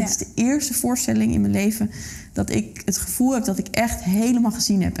gerepresenteerd. En dit is de eerste voorstelling in mijn leven dat ik het gevoel heb dat ik echt helemaal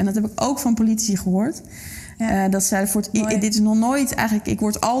gezien heb. En dat heb ik ook van politici gehoord. Ja. Dat zeiden dit is nog nooit eigenlijk...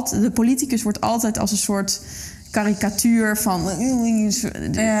 de politicus wordt altijd als een soort karikatuur van...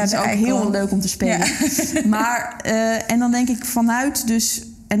 Het is ook heel leuk om te spelen. Ja. Maar, en dan denk ik vanuit dus...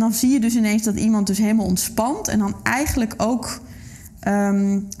 En dan zie je dus ineens dat iemand dus helemaal ontspant... en dan eigenlijk ook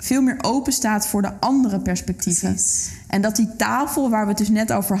veel meer open staat voor de andere perspectieven. Precies. En dat die tafel waar we het dus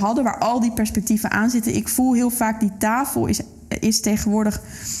net over hadden... waar al die perspectieven aan zitten... ik voel heel vaak die tafel is tegenwoordig...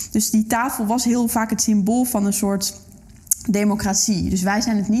 Dus die tafel was heel vaak het symbool van een soort democratie. Dus wij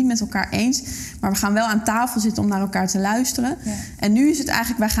zijn het niet met elkaar eens... maar we gaan wel aan tafel zitten om naar elkaar te luisteren. Ja. En nu is het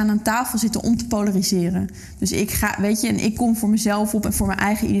eigenlijk, wij gaan aan tafel zitten om te polariseren. Dus ik kom voor mezelf op en voor mijn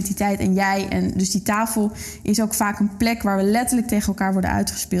eigen identiteit en jij. En dus die tafel is ook vaak een plek waar we letterlijk tegen elkaar worden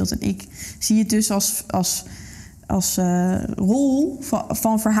uitgespeeld. En ik zie het dus als rol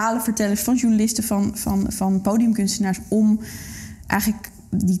van verhalenvertellers, van journalisten, van podiumkunstenaars... om eigenlijk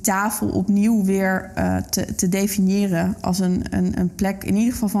die tafel opnieuw weer te definiëren als een plek, in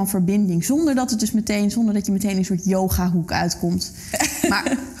ieder geval van verbinding. Zonder dat je meteen in een soort yogahoek uitkomt.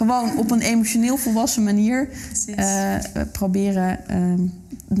 Maar gewoon op een emotioneel volwassen manier proberen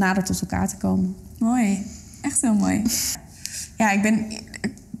nader tot elkaar te komen. Mooi, echt heel mooi. Ja, ik ben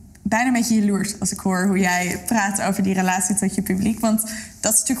bijna een beetje jaloers als ik hoor hoe jij praat over die relatie tot je publiek. Want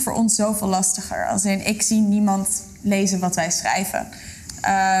dat is natuurlijk voor ons zoveel lastiger. Als ik zie niemand lezen wat wij schrijven.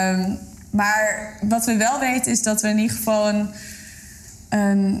 Maar wat we wel weten is dat we in ieder geval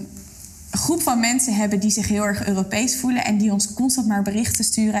een groep van mensen hebben die zich heel erg Europees voelen en die ons constant maar berichten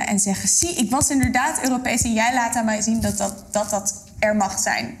sturen en zeggen: zie, ik was inderdaad Europees en jij laat aan mij zien dat er mag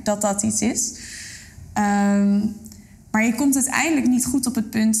zijn, dat iets is. Maar je komt uiteindelijk niet goed op het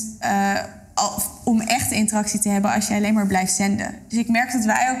punt om echte interactie te hebben als je alleen maar blijft zenden. Dus ik merk dat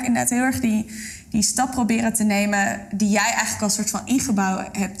wij ook inderdaad heel erg die stap proberen te nemen die jij eigenlijk als soort van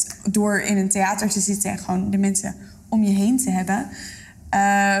ingebouwd hebt door in een theater te zitten en gewoon de mensen om je heen te hebben.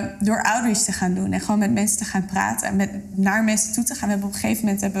 Door outreach te gaan doen en gewoon met mensen te gaan praten en naar mensen toe te gaan. Op een gegeven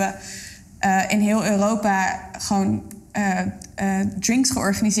moment hebben we in heel Europa gewoon drinks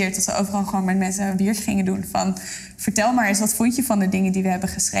georganiseerd. Dat we overal gewoon met mensen een biertje gingen doen. Van, vertel maar eens, wat vond je van de dingen die we hebben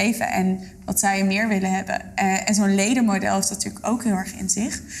geschreven? En wat zou je meer willen hebben? En zo'n ledenmodel heeft dat natuurlijk ook heel erg in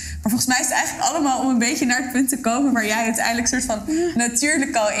zich. Maar volgens mij is het eigenlijk allemaal om een beetje naar het punt te komen waar jij uiteindelijk soort van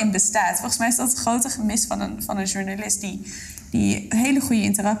natuurlijk al in bestaat. Volgens mij is dat het grote gemis van een journalist, die hele goede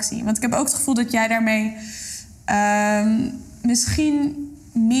interactie. Want ik heb ook het gevoel dat jij daarmee misschien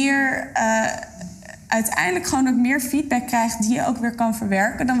meer uiteindelijk gewoon ook meer feedback krijgt die je ook weer kan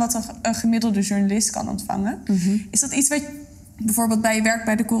verwerken dan wat een gemiddelde journalist kan ontvangen. Mm-hmm. Is dat iets wat bijvoorbeeld bij je werk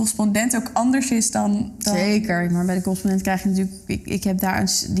bij de correspondent ook anders is dan... Zeker, maar bij de correspondent krijg je natuurlijk... Ik heb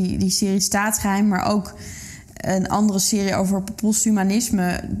daar die serie Staatsgeheim, maar ook een andere serie over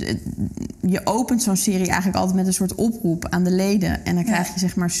posthumanisme. Je opent zo'n serie eigenlijk altijd met een soort oproep aan de leden. En dan krijg je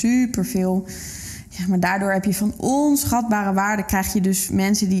zeg maar superveel... Ja, maar daardoor heb je van onschatbare waarde, krijg je dus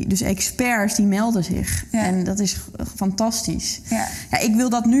mensen dus experts, die melden zich. Ja. En dat is fantastisch. Ja. Ja, ik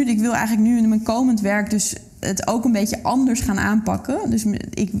wil eigenlijk nu in mijn komend werk dus het ook een beetje anders gaan aanpakken. Dus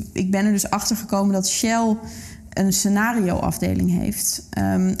ik ben er dus achter gekomen dat Shell een scenario-afdeling heeft.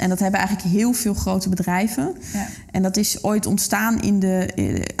 En dat hebben eigenlijk heel veel grote bedrijven. Ja. En dat is ooit ontstaan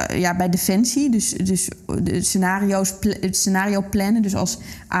bij Defensie. Dus de scenario plannen. Dus als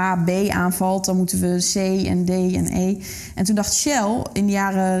A, B aanvalt, dan moeten we C en D en E. En toen dacht Shell in de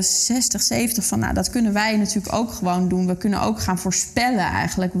jaren 60, 70 van... nou, dat kunnen wij natuurlijk ook gewoon doen. We kunnen ook gaan voorspellen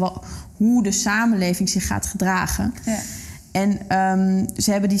eigenlijk hoe de samenleving zich gaat gedragen. Ja. En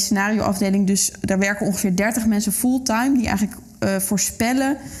ze hebben die scenarioafdeling, dus daar werken ongeveer 30 mensen fulltime die eigenlijk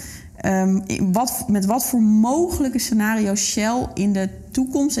voorspellen met wat voor mogelijke scenario's Shell in de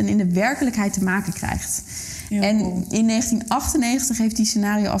toekomst en in de werkelijkheid te maken krijgt. Ja, en cool. In 1998 heeft die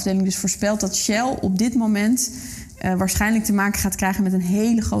scenarioafdeling dus voorspeld dat Shell op dit moment waarschijnlijk te maken gaat krijgen met een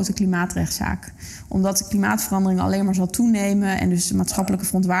hele grote klimaatrechtszaak. Omdat de klimaatverandering alleen maar zal toenemen en dus de maatschappelijke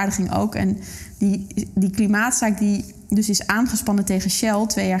verontwaardiging ook. En die klimaatzaak die dus is aangespannen tegen Shell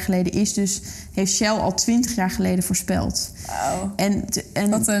 2 jaar geleden heeft Shell al 20 jaar geleden voorspeld. Wauw. En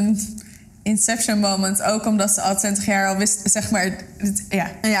wat een inception moment. Ook omdat ze al 20 jaar al wisten, zeg maar...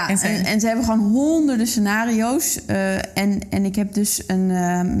 En ze hebben gewoon honderden scenario's. En ik heb dus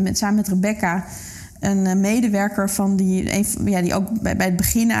samen met Rebecca... een medewerker van die ook bij het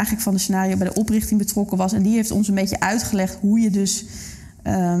begin eigenlijk van de scenario... bij de oprichting betrokken was. En die heeft ons een beetje uitgelegd hoe je dus...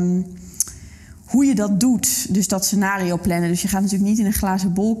 hoe je dat doet, dus dat scenario plannen. Dus je gaat natuurlijk niet in een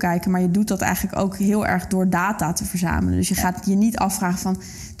glazen bol kijken... maar je doet dat eigenlijk ook heel erg door data te verzamelen. Dus je gaat je niet afvragen van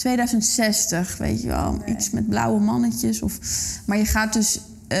 2060, weet je wel... Nee. Iets met blauwe mannetjes. Maar je gaat dus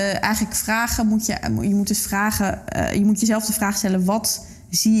eigenlijk vragen... Je moet jezelf de vraag stellen, wat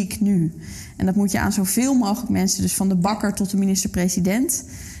zie ik nu? En dat moet je aan zoveel mogelijk mensen... dus van de bakker tot de minister-president...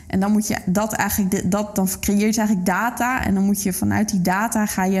 En dan moet je dan creëer je dus eigenlijk data... en dan moet je vanuit die data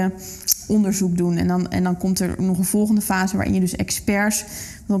ga je onderzoek doen. En dan komt er nog een volgende fase waarin je dus experts...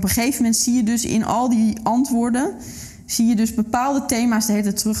 Want op een gegeven moment zie je dus in al die antwoorden... zie je dus bepaalde thema's de hele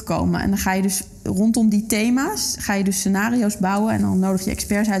tijd terugkomen. En dan ga je dus rondom die thema's ga je dus scenario's bouwen... en dan nodig je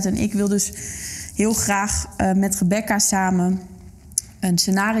experts uit. En ik wil dus heel graag met Rebecca samen... een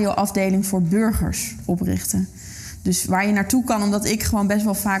scenarioafdeling voor burgers oprichten... Dus waar je naartoe kan, omdat ik gewoon best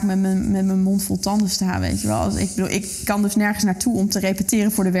wel vaak met mijn mond vol tanden sta, weet je wel. Ik kan dus nergens naartoe om te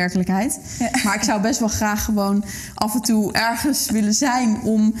repeteren voor de werkelijkheid. Ja. Maar ik zou best wel graag gewoon af en toe ergens willen zijn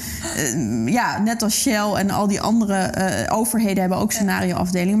om... net als Shell en al die andere overheden hebben ook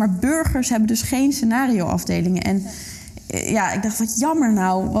scenarioafdelingen. Maar burgers hebben dus geen scenarioafdelingen. En ik dacht, wat jammer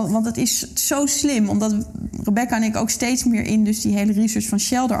nou. Want het is zo slim, omdat Rebecca en ik ook steeds meer in dus die hele research van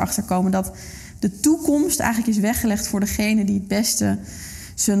Shell erachter komen... dat de toekomst eigenlijk is weggelegd voor degene die het beste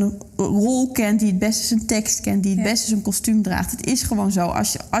zijn rol kent... die het beste zijn tekst kent, die het beste zijn kostuum draagt. Het is gewoon zo.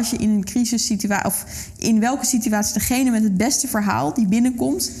 Als je in een crisissituatie... of in welke situatie degene met het beste verhaal die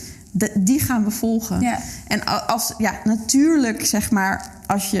binnenkomt... die gaan we volgen. Ja. En natuurlijk, zeg maar...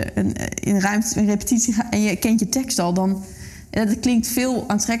 als je een repetitie gaat en je kent je tekst al... dan dat klinkt veel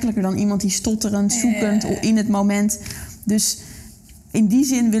aantrekkelijker dan iemand die stotterend, zoekend... in het moment... Dus in die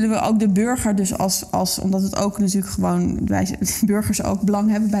zin willen we ook de burger dus omdat het ook natuurlijk gewoon... wij burgers ook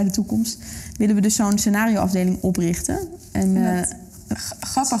belang hebben bij de toekomst... willen we dus zo'n scenarioafdeling oprichten.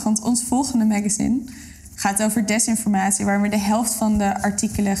 Grappig, want ons volgende magazine gaat over desinformatie... waar we de helft van de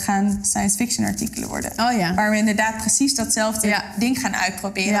artikelen gaan science fiction artikelen worden. Oh ja. Waar we inderdaad precies datzelfde ding gaan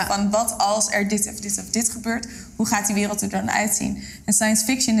uitproberen. Ja. Van wat als er dit of dit of dit gebeurt... hoe gaat die wereld er dan uitzien? En science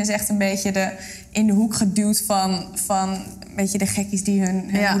fiction is echt een beetje in de hoek geduwd van een beetje de gekkies die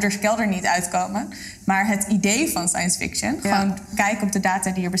hun moeders kelder niet uitkomen. Maar het idee van science fiction, gewoon kijken op de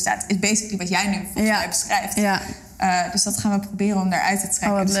data die er bestaat... is basically wat jij nu volgens mij beschrijft. Ja. Dus dat gaan we proberen om daaruit te trekken.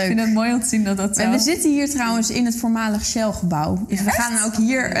 Oh, wat dus leuk. ik vind het mooi om te zien dat dat zo... En we zitten hier trouwens in het voormalig Shell-gebouw. Dus we gaan ook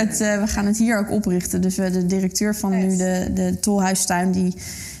hier we gaan het hier ook oprichten. Dus de directeur van nu de Tolhuistuin... die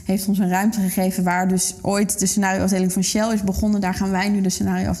heeft ons een ruimte gegeven... waar dus ooit de scenarioafdeling van Shell is begonnen. Daar gaan wij nu de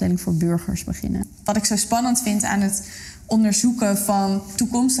scenarioafdeling voor burgers beginnen. Wat ik zo spannend vind aan het onderzoeken van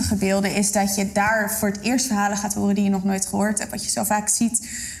toekomstige beelden... is dat je daar voor het eerst verhalen gaat horen die je nog nooit gehoord hebt. Wat je zo vaak ziet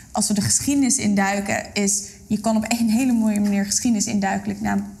als we de geschiedenis induiken... is je kan op een hele mooie manier geschiedenis induikelijk...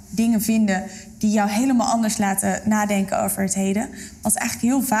 namelijk dingen vinden die jou helemaal anders laten nadenken over het heden. Wat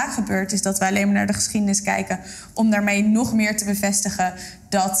eigenlijk heel vaak gebeurt is dat we alleen maar naar de geschiedenis kijken... om daarmee nog meer te bevestigen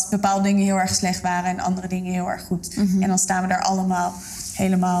dat bepaalde dingen heel erg slecht waren... en andere dingen heel erg goed. En dan staan we daar allemaal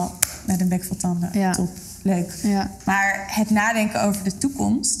helemaal met een bek vol tanden. Ja. Top, leuk. Ja. Maar het nadenken over de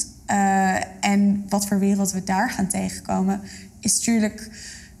toekomst... en wat voor wereld we daar gaan tegenkomen... is natuurlijk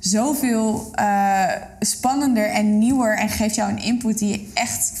zoveel spannender en nieuwer... en geeft jou een input die je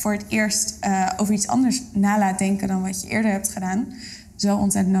echt voor het eerst... over iets anders na laat denken dan wat je eerder hebt gedaan. Zo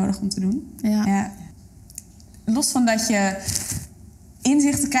ontzettend nodig om te doen. Ja. Los van dat je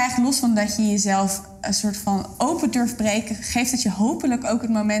inzichten krijgt... los van dat je jezelf een soort van open durft breken... geeft het je hopelijk ook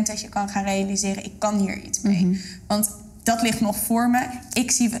het moment dat je kan gaan realiseren... ik kan hier iets mee. Want dat ligt nog voor me.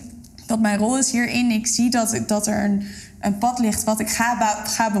 Ik zie dat mijn rol is hierin. Ik zie dat er een pad ligt wat ik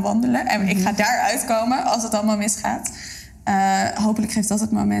ga bewandelen. En ik ga daar uitkomen als het allemaal misgaat. Hopelijk geeft dat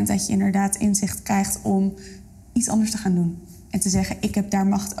het moment dat je inderdaad inzicht krijgt... om iets anders te gaan doen. En te zeggen, ik heb daar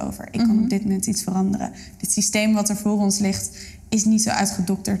macht over. Ik kan op dit moment iets veranderen. Dit systeem wat er voor ons ligt... is niet zo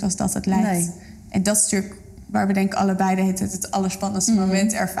uitgedokterd als dat het lijkt. Nee. En dat is natuurlijk waar we denk ik allebei het allerspannendste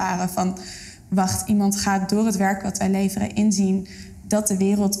moment ervaren. Van, wacht, iemand gaat door het werk wat wij leveren inzien... dat de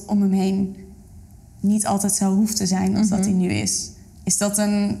wereld om hem heen niet altijd zo hoeft te zijn als dat die nu is. Is dat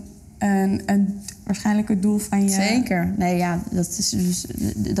waarschijnlijk het doel van je... Zeker. Nee, ja, dat is dus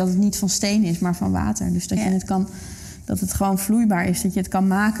dat het niet van steen is, maar van water. Dus dat je het kan... dat het gewoon vloeibaar is, dat je het kan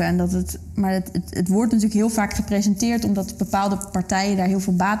maken. En dat maar het wordt natuurlijk heel vaak gepresenteerd... omdat bepaalde partijen daar heel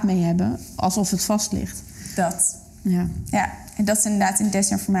veel baat mee hebben... alsof het vast ligt. Dat. Ja. En dat is inderdaad in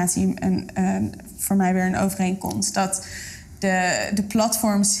desinformatie voor mij weer een overeenkomst. Dat de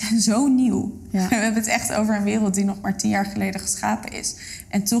platforms zijn zo nieuw. Ja. We hebben het echt over een wereld die nog maar 10 jaar geleden geschapen is.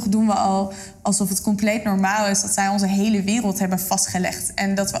 En toch doen we al alsof het compleet normaal is... dat zij onze hele wereld hebben vastgelegd.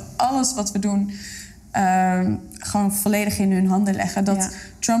 En dat we alles wat we doen... gewoon volledig in hun handen leggen. Dat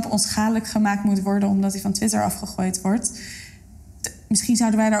Trump onschadelijk gemaakt moet worden... omdat hij van Twitter afgegooid wordt. Misschien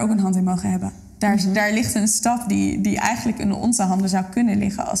zouden wij daar ook een hand in mogen hebben. Daar ligt een stap die eigenlijk in onze handen zou kunnen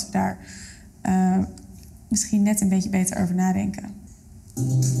liggen... als we daar misschien net een beetje beter over nadenken.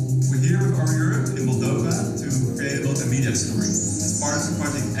 We're here with Our Europe in Moldova to create a multimedia story. It's part of the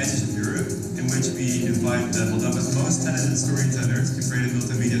project Edges of Europe, in which we invite Moldova's most talented storytellers to create a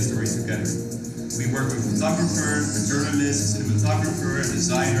multimedia story together. We work with a photographer, a journalist, a cinematographer, a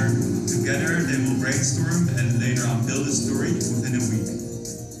designer. Together they will brainstorm and later on build a story within a week.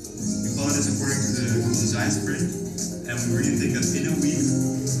 We follow this according to the design sprint, and we really think that in a week,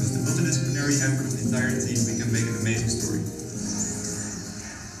 with the multidisciplinary effort of the entire team, we can make an amazing story.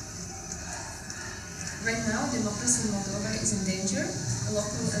 Right now, democracy in Moldova is in danger.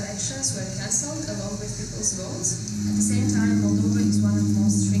 Local elections were cancelled along with people's votes. At the same time, Moldova is one of the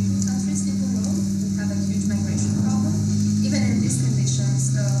most shrinking countries in the world. We have a huge migration problem. Even in these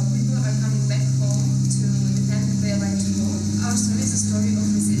conditions, people are coming back home to defend their right to vote. Our story is a story of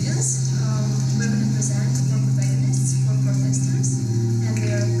resilience. We're going to present four protagonists, four protesters, and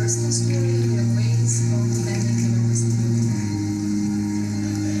their personal story, their ways of defending democracy.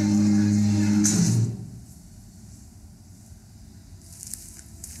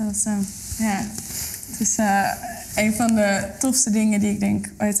 Het is een van de tofste dingen die ik denk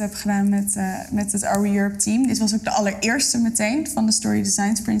ooit heb gedaan met het Are We Europe team. Dit was ook de allereerste meteen van de Story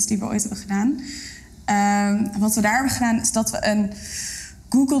Design Sprints die we ooit hebben gedaan. Wat we daar hebben gedaan is dat we een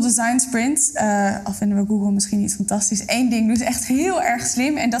Google Design Sprint, al vinden we Google misschien niet fantastisch, 1 ding doen is echt heel erg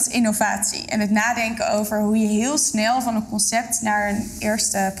slim en dat is innovatie. En het nadenken over hoe je heel snel van een concept naar een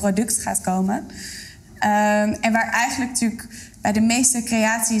eerste product gaat komen. En waar eigenlijk natuurlijk bij de meeste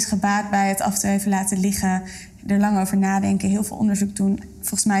creatie is gebaat bij het af en toe even laten liggen, er lang over nadenken, heel veel onderzoek doen.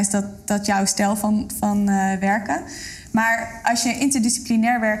 Volgens mij is dat jouw stijl van werken. Maar als je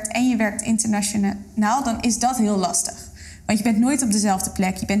interdisciplinair werkt en je werkt internationaal, dan is dat heel lastig. Want je bent nooit op dezelfde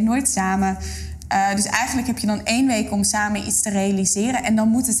plek, je bent nooit samen. Dus eigenlijk heb je dan 1 week om samen iets te realiseren en dan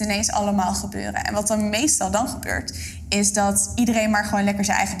moet het ineens allemaal gebeuren. En wat dan meestal dan gebeurt, is dat iedereen maar gewoon lekker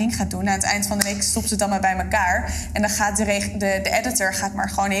zijn eigen ding gaat doen. Aan het eind van de week stopt het dan maar bij elkaar. En dan gaat de editor gaat maar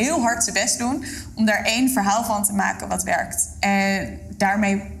gewoon heel hard zijn best doen om daar 1 verhaal van te maken wat werkt. En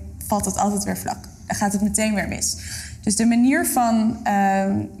daarmee valt het altijd weer vlak. Dan gaat het meteen weer mis. Dus de manier van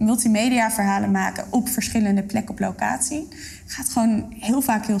multimedia verhalen maken op verschillende plekken op locatie gaat gewoon heel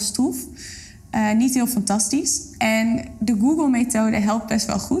vaak heel stroef. Niet heel fantastisch. En de Google-methode helpt best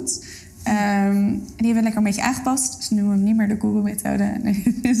wel goed. Die hebben we lekker een beetje aangepast. Dus nu noemen we hem niet meer de Google-methode. Nee,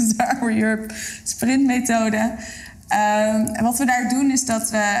 dit is de Our Europe Sprint-methode. En wat we daar doen is dat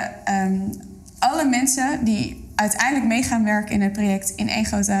we alle mensen die uiteindelijk mee gaan werken in het project in één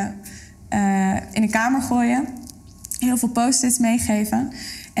grote in een kamer gooien. Heel veel post-its meegeven.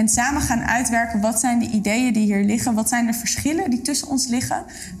 En samen gaan uitwerken wat zijn de ideeën die hier liggen. Wat zijn de verschillen die tussen ons liggen.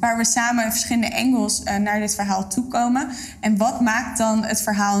 Waar we samen in verschillende angles naar dit verhaal toekomen. En wat maakt dan het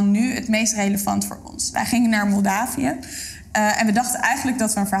verhaal nu het meest relevant voor ons. Wij gingen naar Moldavië. En we dachten eigenlijk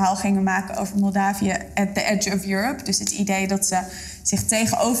dat we een verhaal gingen maken over Moldavië at the edge of Europe. Dus het idee dat ze zich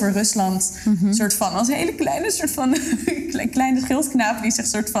tegenover Rusland soort van als een hele kleine soort van kleine schildknaap die zich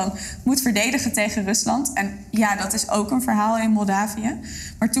soort van moet verdedigen tegen Rusland. En ja, dat is ook een verhaal in Moldavië.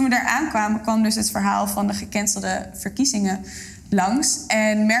 Maar toen we daar aankwamen, kwam dus het verhaal van de gecancelde verkiezingen langs.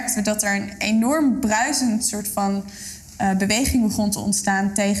 En merkten we dat er een enorm bruisend soort van beweging begon te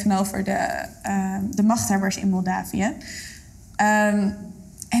ontstaan tegenover de machthebbers in Moldavië.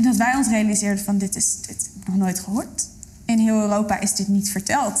 En dat wij ons realiseerden van dit heb ik nog nooit gehoord. In heel Europa is dit niet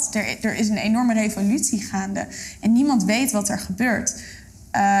verteld. Er is een enorme revolutie gaande. En niemand weet wat er gebeurt.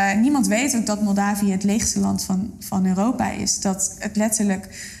 Niemand weet ook dat Moldavië het leegste land van Europa is. Dat het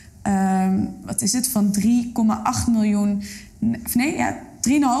letterlijk, van 3,8 miljoen... Nee, ja,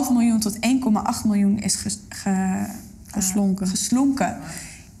 3,5 miljoen tot 1,8 miljoen is geslonken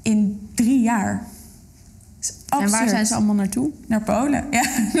in 3 jaar. Absurd. En waar zijn ze allemaal naartoe? Naar Polen, ja.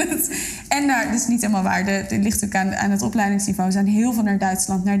 En dat is niet helemaal waar. Het ligt ook aan het opleidingsniveau. Er zijn heel veel naar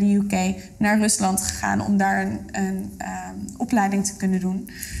Duitsland, naar de UK, naar Rusland gegaan om daar een opleiding te kunnen doen.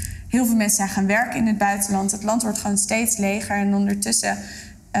 Heel veel mensen zijn gaan werken in het buitenland. Het land wordt gewoon steeds leger. En ondertussen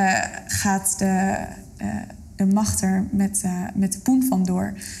gaat de macht er met de poen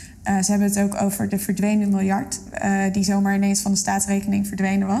vandoor. Ze hebben het ook over de verdwenen miljard, die zomaar ineens van de staatsrekening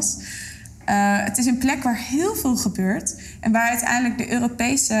verdwenen was. Het is een plek waar heel veel gebeurt en waar uiteindelijk de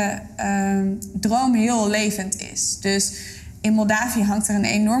Europese droom heel levend is. Dus in Moldavië hangt er een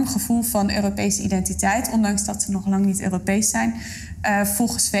enorm gevoel van Europese identiteit, ondanks dat ze nog lang niet Europees zijn,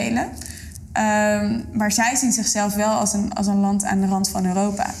 volgens velen. Maar zij zien zichzelf wel als een land aan de rand van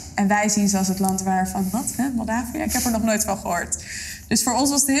Europa. En wij zien ze als het land waarvan, wat, hè, Moldavië? Ik heb er nog nooit van gehoord. Dus voor ons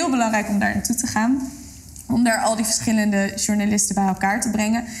was het heel belangrijk om daar naartoe te gaan. Om daar al die verschillende journalisten bij elkaar te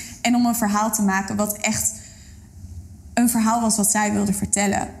brengen. En om een verhaal te maken wat echt een verhaal was wat zij wilden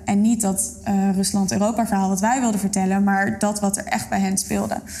vertellen. En niet dat Rusland-Europa-verhaal wat wij wilden vertellen, maar dat wat er echt bij hen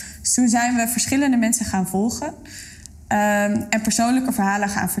speelde. Dus toen zijn we verschillende mensen gaan volgen. En persoonlijke verhalen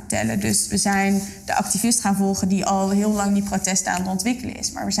gaan vertellen. Dus we zijn de activist gaan volgen die al heel lang die protesten aan het ontwikkelen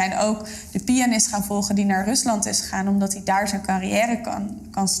is. Maar we zijn ook de pianist gaan volgen die naar Rusland is gegaan omdat hij daar zijn carrière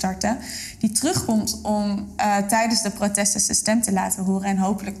kan starten. Die terugkomt om tijdens de protesten zijn stem te laten horen en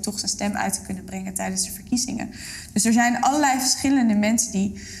hopelijk toch zijn stem uit te kunnen brengen tijdens de verkiezingen. Dus er zijn allerlei verschillende mensen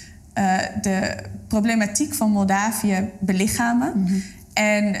die de problematiek van Moldavië belichamen. Mm-hmm.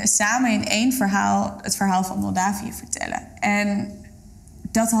 En samen in één verhaal het verhaal van Moldavië vertellen. En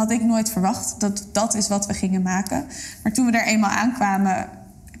dat had ik nooit verwacht. Dat is wat we gingen maken. Maar toen we er eenmaal aankwamen,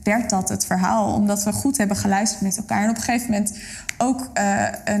 werd dat het verhaal. Omdat we goed hebben geluisterd met elkaar. En op een gegeven moment ook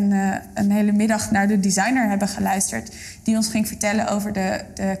een hele middag naar de designer hebben geluisterd. Die ons ging vertellen over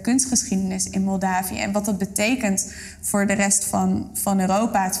de kunstgeschiedenis in Moldavië. En wat dat betekent voor de rest van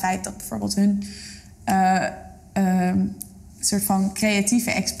Europa. Het feit dat bijvoorbeeld hun soort van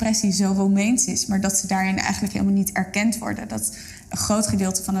creatieve expressie zo Roemeens is, maar dat ze daarin eigenlijk helemaal niet erkend worden. Dat een groot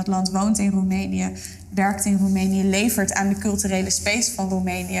gedeelte van het land woont in Roemenië, werkt in Roemenië, levert aan de culturele space van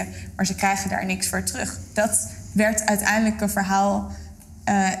Roemenië, maar ze krijgen daar niks voor terug. Dat werd uiteindelijk een verhaal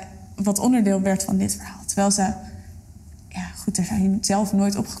wat onderdeel werd van dit verhaal. Terwijl ze, er zou zelf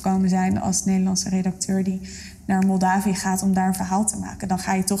nooit opgekomen zijn als Nederlandse redacteur die naar Moldavië gaat om daar een verhaal te maken. Dan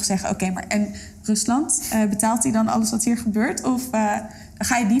ga je toch zeggen, oké, maar en Rusland? Betaalt hij dan alles wat hier gebeurt? Of dan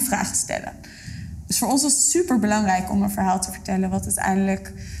ga je die vragen stellen. Dus voor ons was het super belangrijk om een verhaal te vertellen wat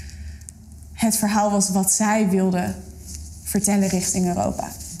uiteindelijk het verhaal was wat zij wilden vertellen richting Europa.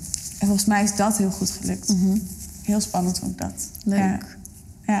 En volgens mij is dat heel goed gelukt. Mm-hmm. Heel spannend vond ik dat. Leuk.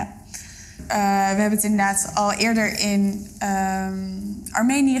 Ja. we hebben het inderdaad al eerder in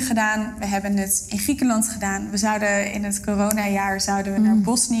Armenië gedaan. We hebben het in Griekenland gedaan. We zouden in het coronajaar naar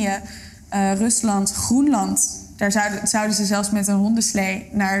Bosnië, Rusland, Groenland. Daar zouden ze zelfs met een hondenslee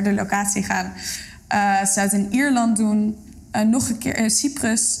naar de locatie gaan. Ze zouden het in Ierland doen. Nog een keer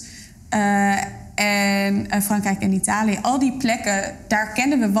Cyprus. En Frankrijk en Italië. Al die plekken, daar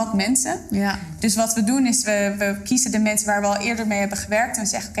kennen we wat mensen. Ja. Dus wat we doen is, we kiezen de mensen waar we al eerder mee hebben gewerkt. En we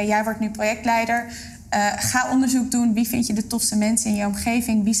zeggen, oké, jij wordt nu projectleider. Ga onderzoek doen. Wie vind je de tofste mensen in je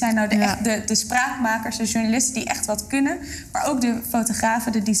omgeving? Wie zijn nou de spraakmakers, de journalisten die echt wat kunnen? Maar ook de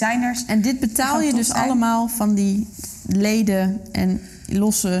fotografen, de designers. En dit betaal je dus allemaal van die leden en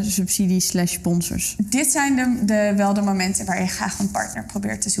losse subsidies / sponsors? Dit zijn wel de momenten waar je graag een partner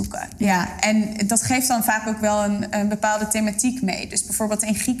probeert te zoeken. Ja. En dat geeft dan vaak ook wel een bepaalde thematiek mee. Dus bijvoorbeeld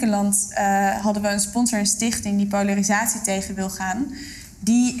in Griekenland hadden we een sponsor, een stichting die polarisatie tegen wil gaan.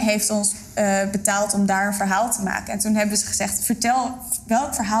 Die heeft ons betaald om daar een verhaal te maken. En toen hebben ze gezegd, vertel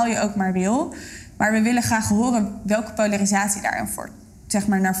welk verhaal je ook maar wil. Maar we willen graag horen welke polarisatie daarin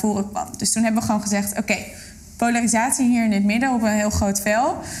naar voren kwam. Dus toen hebben we gewoon gezegd, oké, polarisatie hier in het midden op een heel groot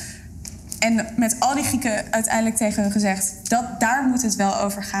vel. En met al die Grieken uiteindelijk tegen hun gezegd, daar moet het wel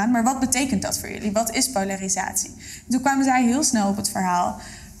over gaan. Maar wat betekent dat voor jullie? Wat is polarisatie? En toen kwamen zij heel snel op het verhaal.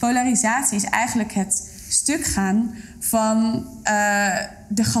 Polarisatie is eigenlijk het stuk gaan van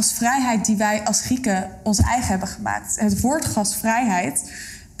de gastvrijheid die wij als Grieken ons eigen hebben gemaakt. Het woord gastvrijheid,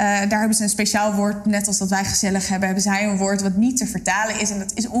 daar hebben ze een speciaal woord, net als dat wij gezellig hebben zij een woord wat niet te vertalen is. En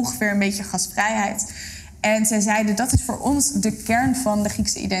dat is ongeveer een beetje gastvrijheid. En zij zeiden, dat is voor ons de kern van de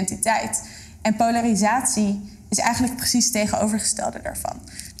Griekse identiteit. En polarisatie is eigenlijk precies het tegenovergestelde daarvan.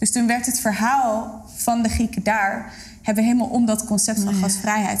 Dus toen werd het verhaal van de Grieken daar, hebben we helemaal om dat concept van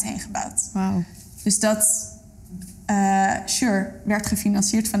gastvrijheid heen gebouwd. Wauw. Dus dat werd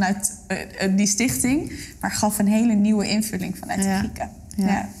gefinancierd vanuit die stichting, maar gaf een hele nieuwe invulling vanuit de Grieken.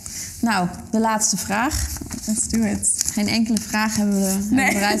 Ja. Nou, de laatste vraag. Let's do it. Geen enkele vraag hebben we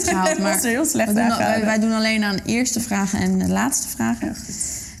eruit gehaald. Dat was heel slecht wij doen alleen aan eerste vragen en de laatste vragen.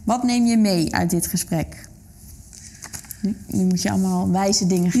 Wat neem je mee uit dit gesprek? Nu moet je allemaal wijze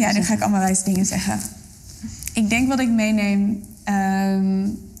dingen zeggen. Ja, nu ga ik allemaal wijze dingen zeggen. Ik denk wat ik meeneem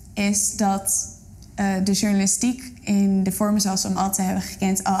is dat de journalistiek in de vormen zoals we hem altijd hebben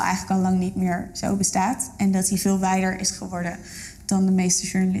gekend eigenlijk al lang niet meer zo bestaat. En dat hij veel wijder is geworden dan de meeste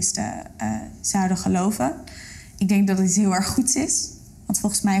journalisten zouden geloven. Ik denk dat het heel erg goed is. Want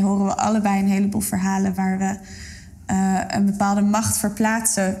volgens mij horen we allebei een heleboel verhalen waar we een bepaalde macht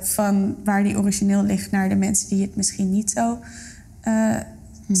verplaatsen van waar die origineel ligt naar de mensen die het misschien niet zo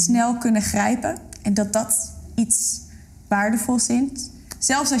snel kunnen grijpen. En dat iets waardevols is.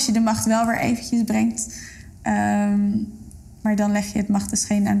 Zelfs als je de macht wel weer eventjes brengt. Maar dan leg je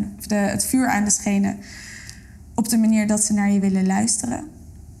het vuur aan de schenen op de manier dat ze naar je willen luisteren.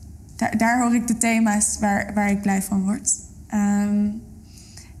 Daar hoor ik de thema's waar ik blij van word.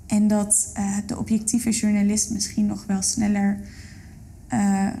 En dat de objectieve journalist misschien nog wel sneller...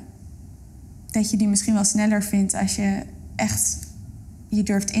 dat je die misschien wel sneller vindt als je echt je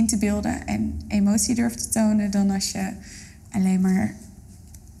durft in te beelden en emotie durft te tonen, dan als je alleen maar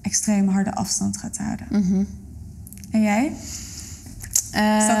extreem harde afstand gaat houden. Mm-hmm. En jij?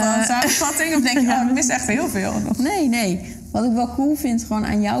 Is dat al een samenvatting? Of denk je, ik mis echt heel veel nog? Nee. Wat ik wel cool vind gewoon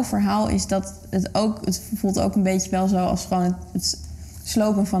aan jouw verhaal is dat het voelt ook een beetje wel zo als gewoon het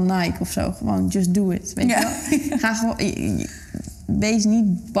slogan van Nike of zo. Gewoon just do it, weet je wel? Ga gewoon, wees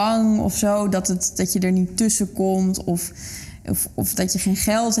niet bang of zo dat je er niet tussen komt of dat je geen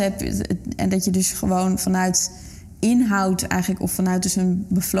geld hebt. En dat je dus gewoon vanuit inhoud eigenlijk, of vanuit dus een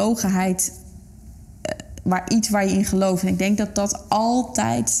bevlogenheid, waar je in gelooft. En ik denk dat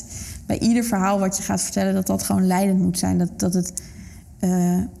altijd bij ieder verhaal wat je gaat vertellen, dat gewoon leidend moet zijn. Dat het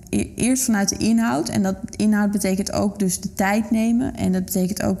eerst vanuit de inhoud, en dat inhoud betekent ook dus de tijd nemen, en dat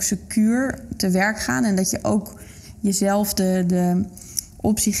betekent ook secuur te werk gaan, en dat je ook jezelf de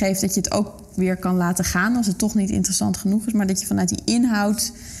optie geeft dat je het ook weer kan laten gaan als het toch niet interessant genoeg is, maar dat je vanuit die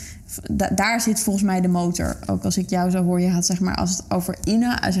inhoud, daar zit volgens mij de motor. Ook als ik jou zo hoor, je had zeg maar, als het over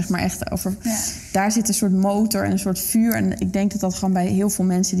inhoud, zeg maar echt over, daar zit een soort motor en een soort vuur. En ik denk dat gewoon bij heel veel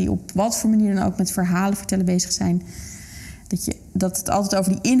mensen die op wat voor manier dan ook met verhalen vertellen bezig zijn, dat het altijd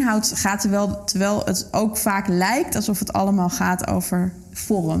over die inhoud gaat, terwijl het ook vaak lijkt alsof het allemaal gaat over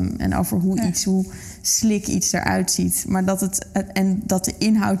vorm en over hoe slik iets eruit ziet. Maar dat de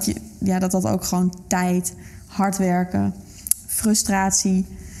inhoud, dat ook gewoon tijd, hard werken, frustratie,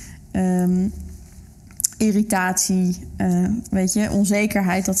 irritatie, weet je,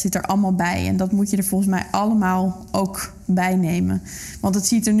 onzekerheid, dat zit er allemaal bij. En dat moet je er volgens mij allemaal ook bij nemen. Want het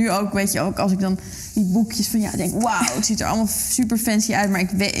ziet er nu ook, weet je, ook als ik dan die boekjes van jou denk, wauw, het ziet er allemaal super fancy uit. Maar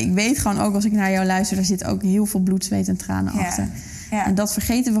ik weet gewoon ook, als ik naar jou luister, daar zit ook heel veel bloed, zweet en tranen achter. Ja. En dat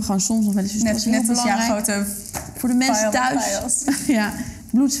vergeten we gewoon soms nog wel eens. Dus dat is heel belangrijk. Grote voor de mensen thuis. Ja,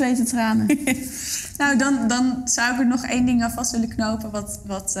 bloed, zweet en tranen. Nou, dan zou ik er nog 1 ding aan vast willen knopen.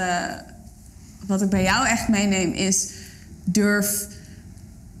 Wat ik bij jou echt meeneem is...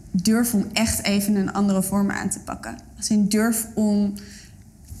 Durf om echt even een andere vorm aan te pakken. Als in durf om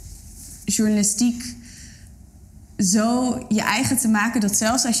journalistiek zo je eigen te maken... dat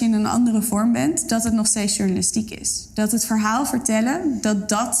zelfs als je in een andere vorm bent... dat het nog steeds journalistiek is. Dat het verhaal vertellen,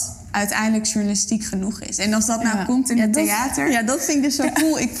 dat uiteindelijk journalistiek genoeg is. En als dat nou komt in het theater... Ja, dat vind ik dus zo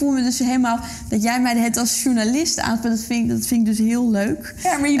cool. Ik voel me dus helemaal... dat jij mij het als journalist aanspreekt, dat vind ik dus heel leuk.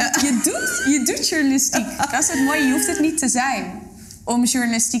 Ja, maar je doet journalistiek. Dat is het mooie. Je hoeft het niet te zijn om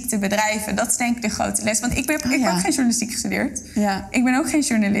journalistiek te bedrijven. Dat is denk ik de grote les. Want ik heb ook geen journalistiek gestudeerd. Ja. Ik ben ook geen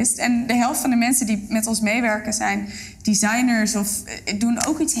journalist. En de helft van de mensen die met ons meewerken zijn designers... of doen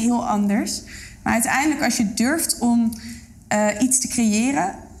ook iets heel anders. Maar uiteindelijk als je durft om iets te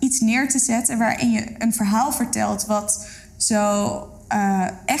creëren... iets neer te zetten waarin je een verhaal vertelt... wat zo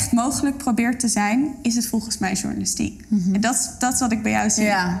echt mogelijk probeert te zijn... is het volgens mij journalistiek. Mm-hmm. En dat is wat ik bij jou zie.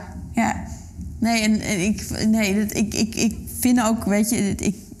 Ja. Nee, ik vind ook, weet je...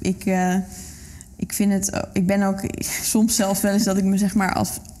 Ik vind het... Ik ben ook soms zelfs wel eens dat ik me zeg maar...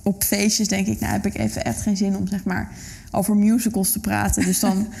 op feestjes denk ik... nou heb ik even echt geen zin om zeg maar... over musicals te praten. Dus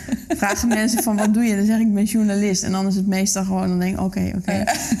dan vragen mensen van, wat doe je? Dan zeg ik ben journalist. En dan is het meestal gewoon, dan denk ik, oké.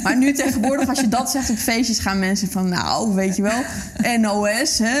 Maar nu tegenwoordig, als je dat zegt op feestjes... gaan mensen van, nou, weet je wel...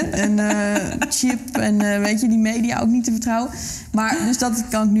 NOS, hè? En Chip en weet je, die media ook niet te vertrouwen. Maar dus dat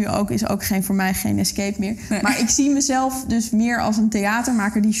kan ik nu ook, is ook voor mij geen escape meer. Nee. Maar ik zie mezelf dus meer als een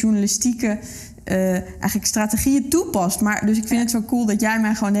theatermaker... die journalistieke... eigenlijk strategieën toepast. Maar, dus ik vind het zo cool dat jij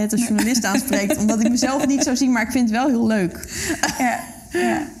mij gewoon net als journalist aanspreekt. Omdat ik mezelf niet zo zie, maar ik vind het wel heel leuk. Ja.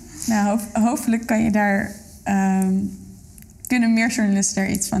 Nou, hopelijk kan je daar... kunnen meer journalisten er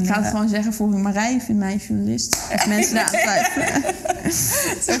iets van leren. Ik ga het gewoon zeggen voor Marije, vindt mij een journalist. Echt mensen daar aan twijfelen.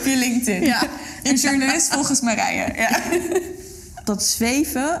 Zo op je LinkedIn. Ja. Een journalist volgens Marije. Ja. Dat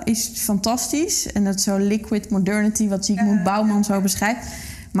zweven is fantastisch. En dat zo liquid modernity, wat Zygmunt Bauman zo beschrijft.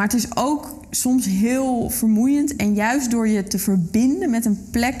 Maar het is ook soms heel vermoeiend. En juist door je te verbinden met een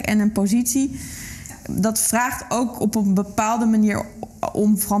plek en een positie... dat vraagt ook op een bepaalde manier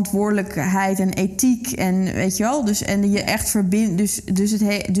om verantwoordelijkheid en ethiek. En weet je wel, dus en je echt verbindt.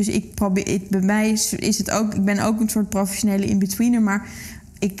 Dus ik probeer... bij mij is het ook... Ik ben ook een soort professionele in-betweener, maar...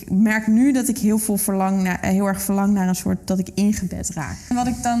 Ik merk nu dat ik heel erg verlang naar een soort... dat ik ingebed raak. En wat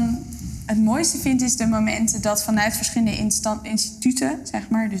ik dan het mooiste vind is de momenten dat vanuit verschillende instituten, zeg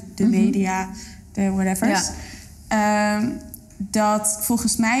maar, dus de media, de whatevers, dat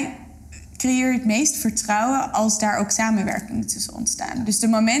volgens mij creëer je het meest vertrouwen als daar ook samenwerkingen tussen ontstaan. Dus de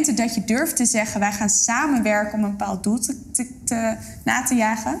momenten dat je durft te zeggen, wij gaan samenwerken om een bepaald doel na te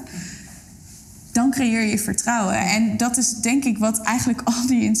jagen, dan creëer je vertrouwen. En dat is denk ik wat eigenlijk al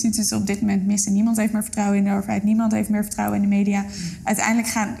die instituten op dit moment missen. Niemand heeft meer vertrouwen in de overheid. Niemand heeft meer vertrouwen in de media.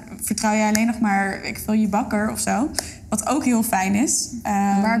 Uiteindelijk vertrouw je alleen nog maar... ik wil je bakker of zo. Wat ook heel fijn is.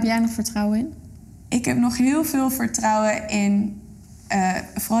 Waar heb jij nog vertrouwen in? Ik heb nog heel veel vertrouwen in...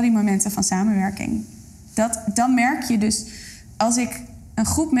 vooral die momenten van samenwerking. Dan merk je dus... als ik een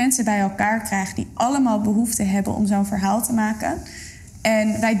groep mensen bij elkaar krijg... die allemaal behoefte hebben om zo'n verhaal te maken...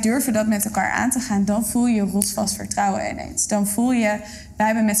 en wij durven dat met elkaar aan te gaan... dan voel je rotsvast vertrouwen ineens. Dan voel je, wij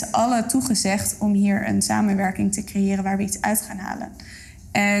hebben met z'n allen toegezegd... om hier een samenwerking te creëren waar we iets uit gaan halen.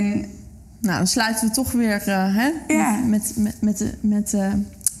 En... Nou, dan sluiten we toch weer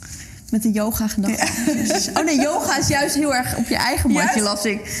met de yoga-gedachte. Ja. Oh nee, yoga is juist heel erg op je eigen matje, las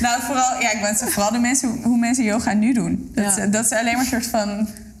ik. Nou, vooral de mensen, hoe mensen yoga nu doen. Dat is alleen maar een soort van...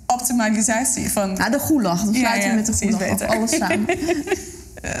 optimalisatie van... Ja, de goelag. Dan sluiten we met de goelag af. Alles samen.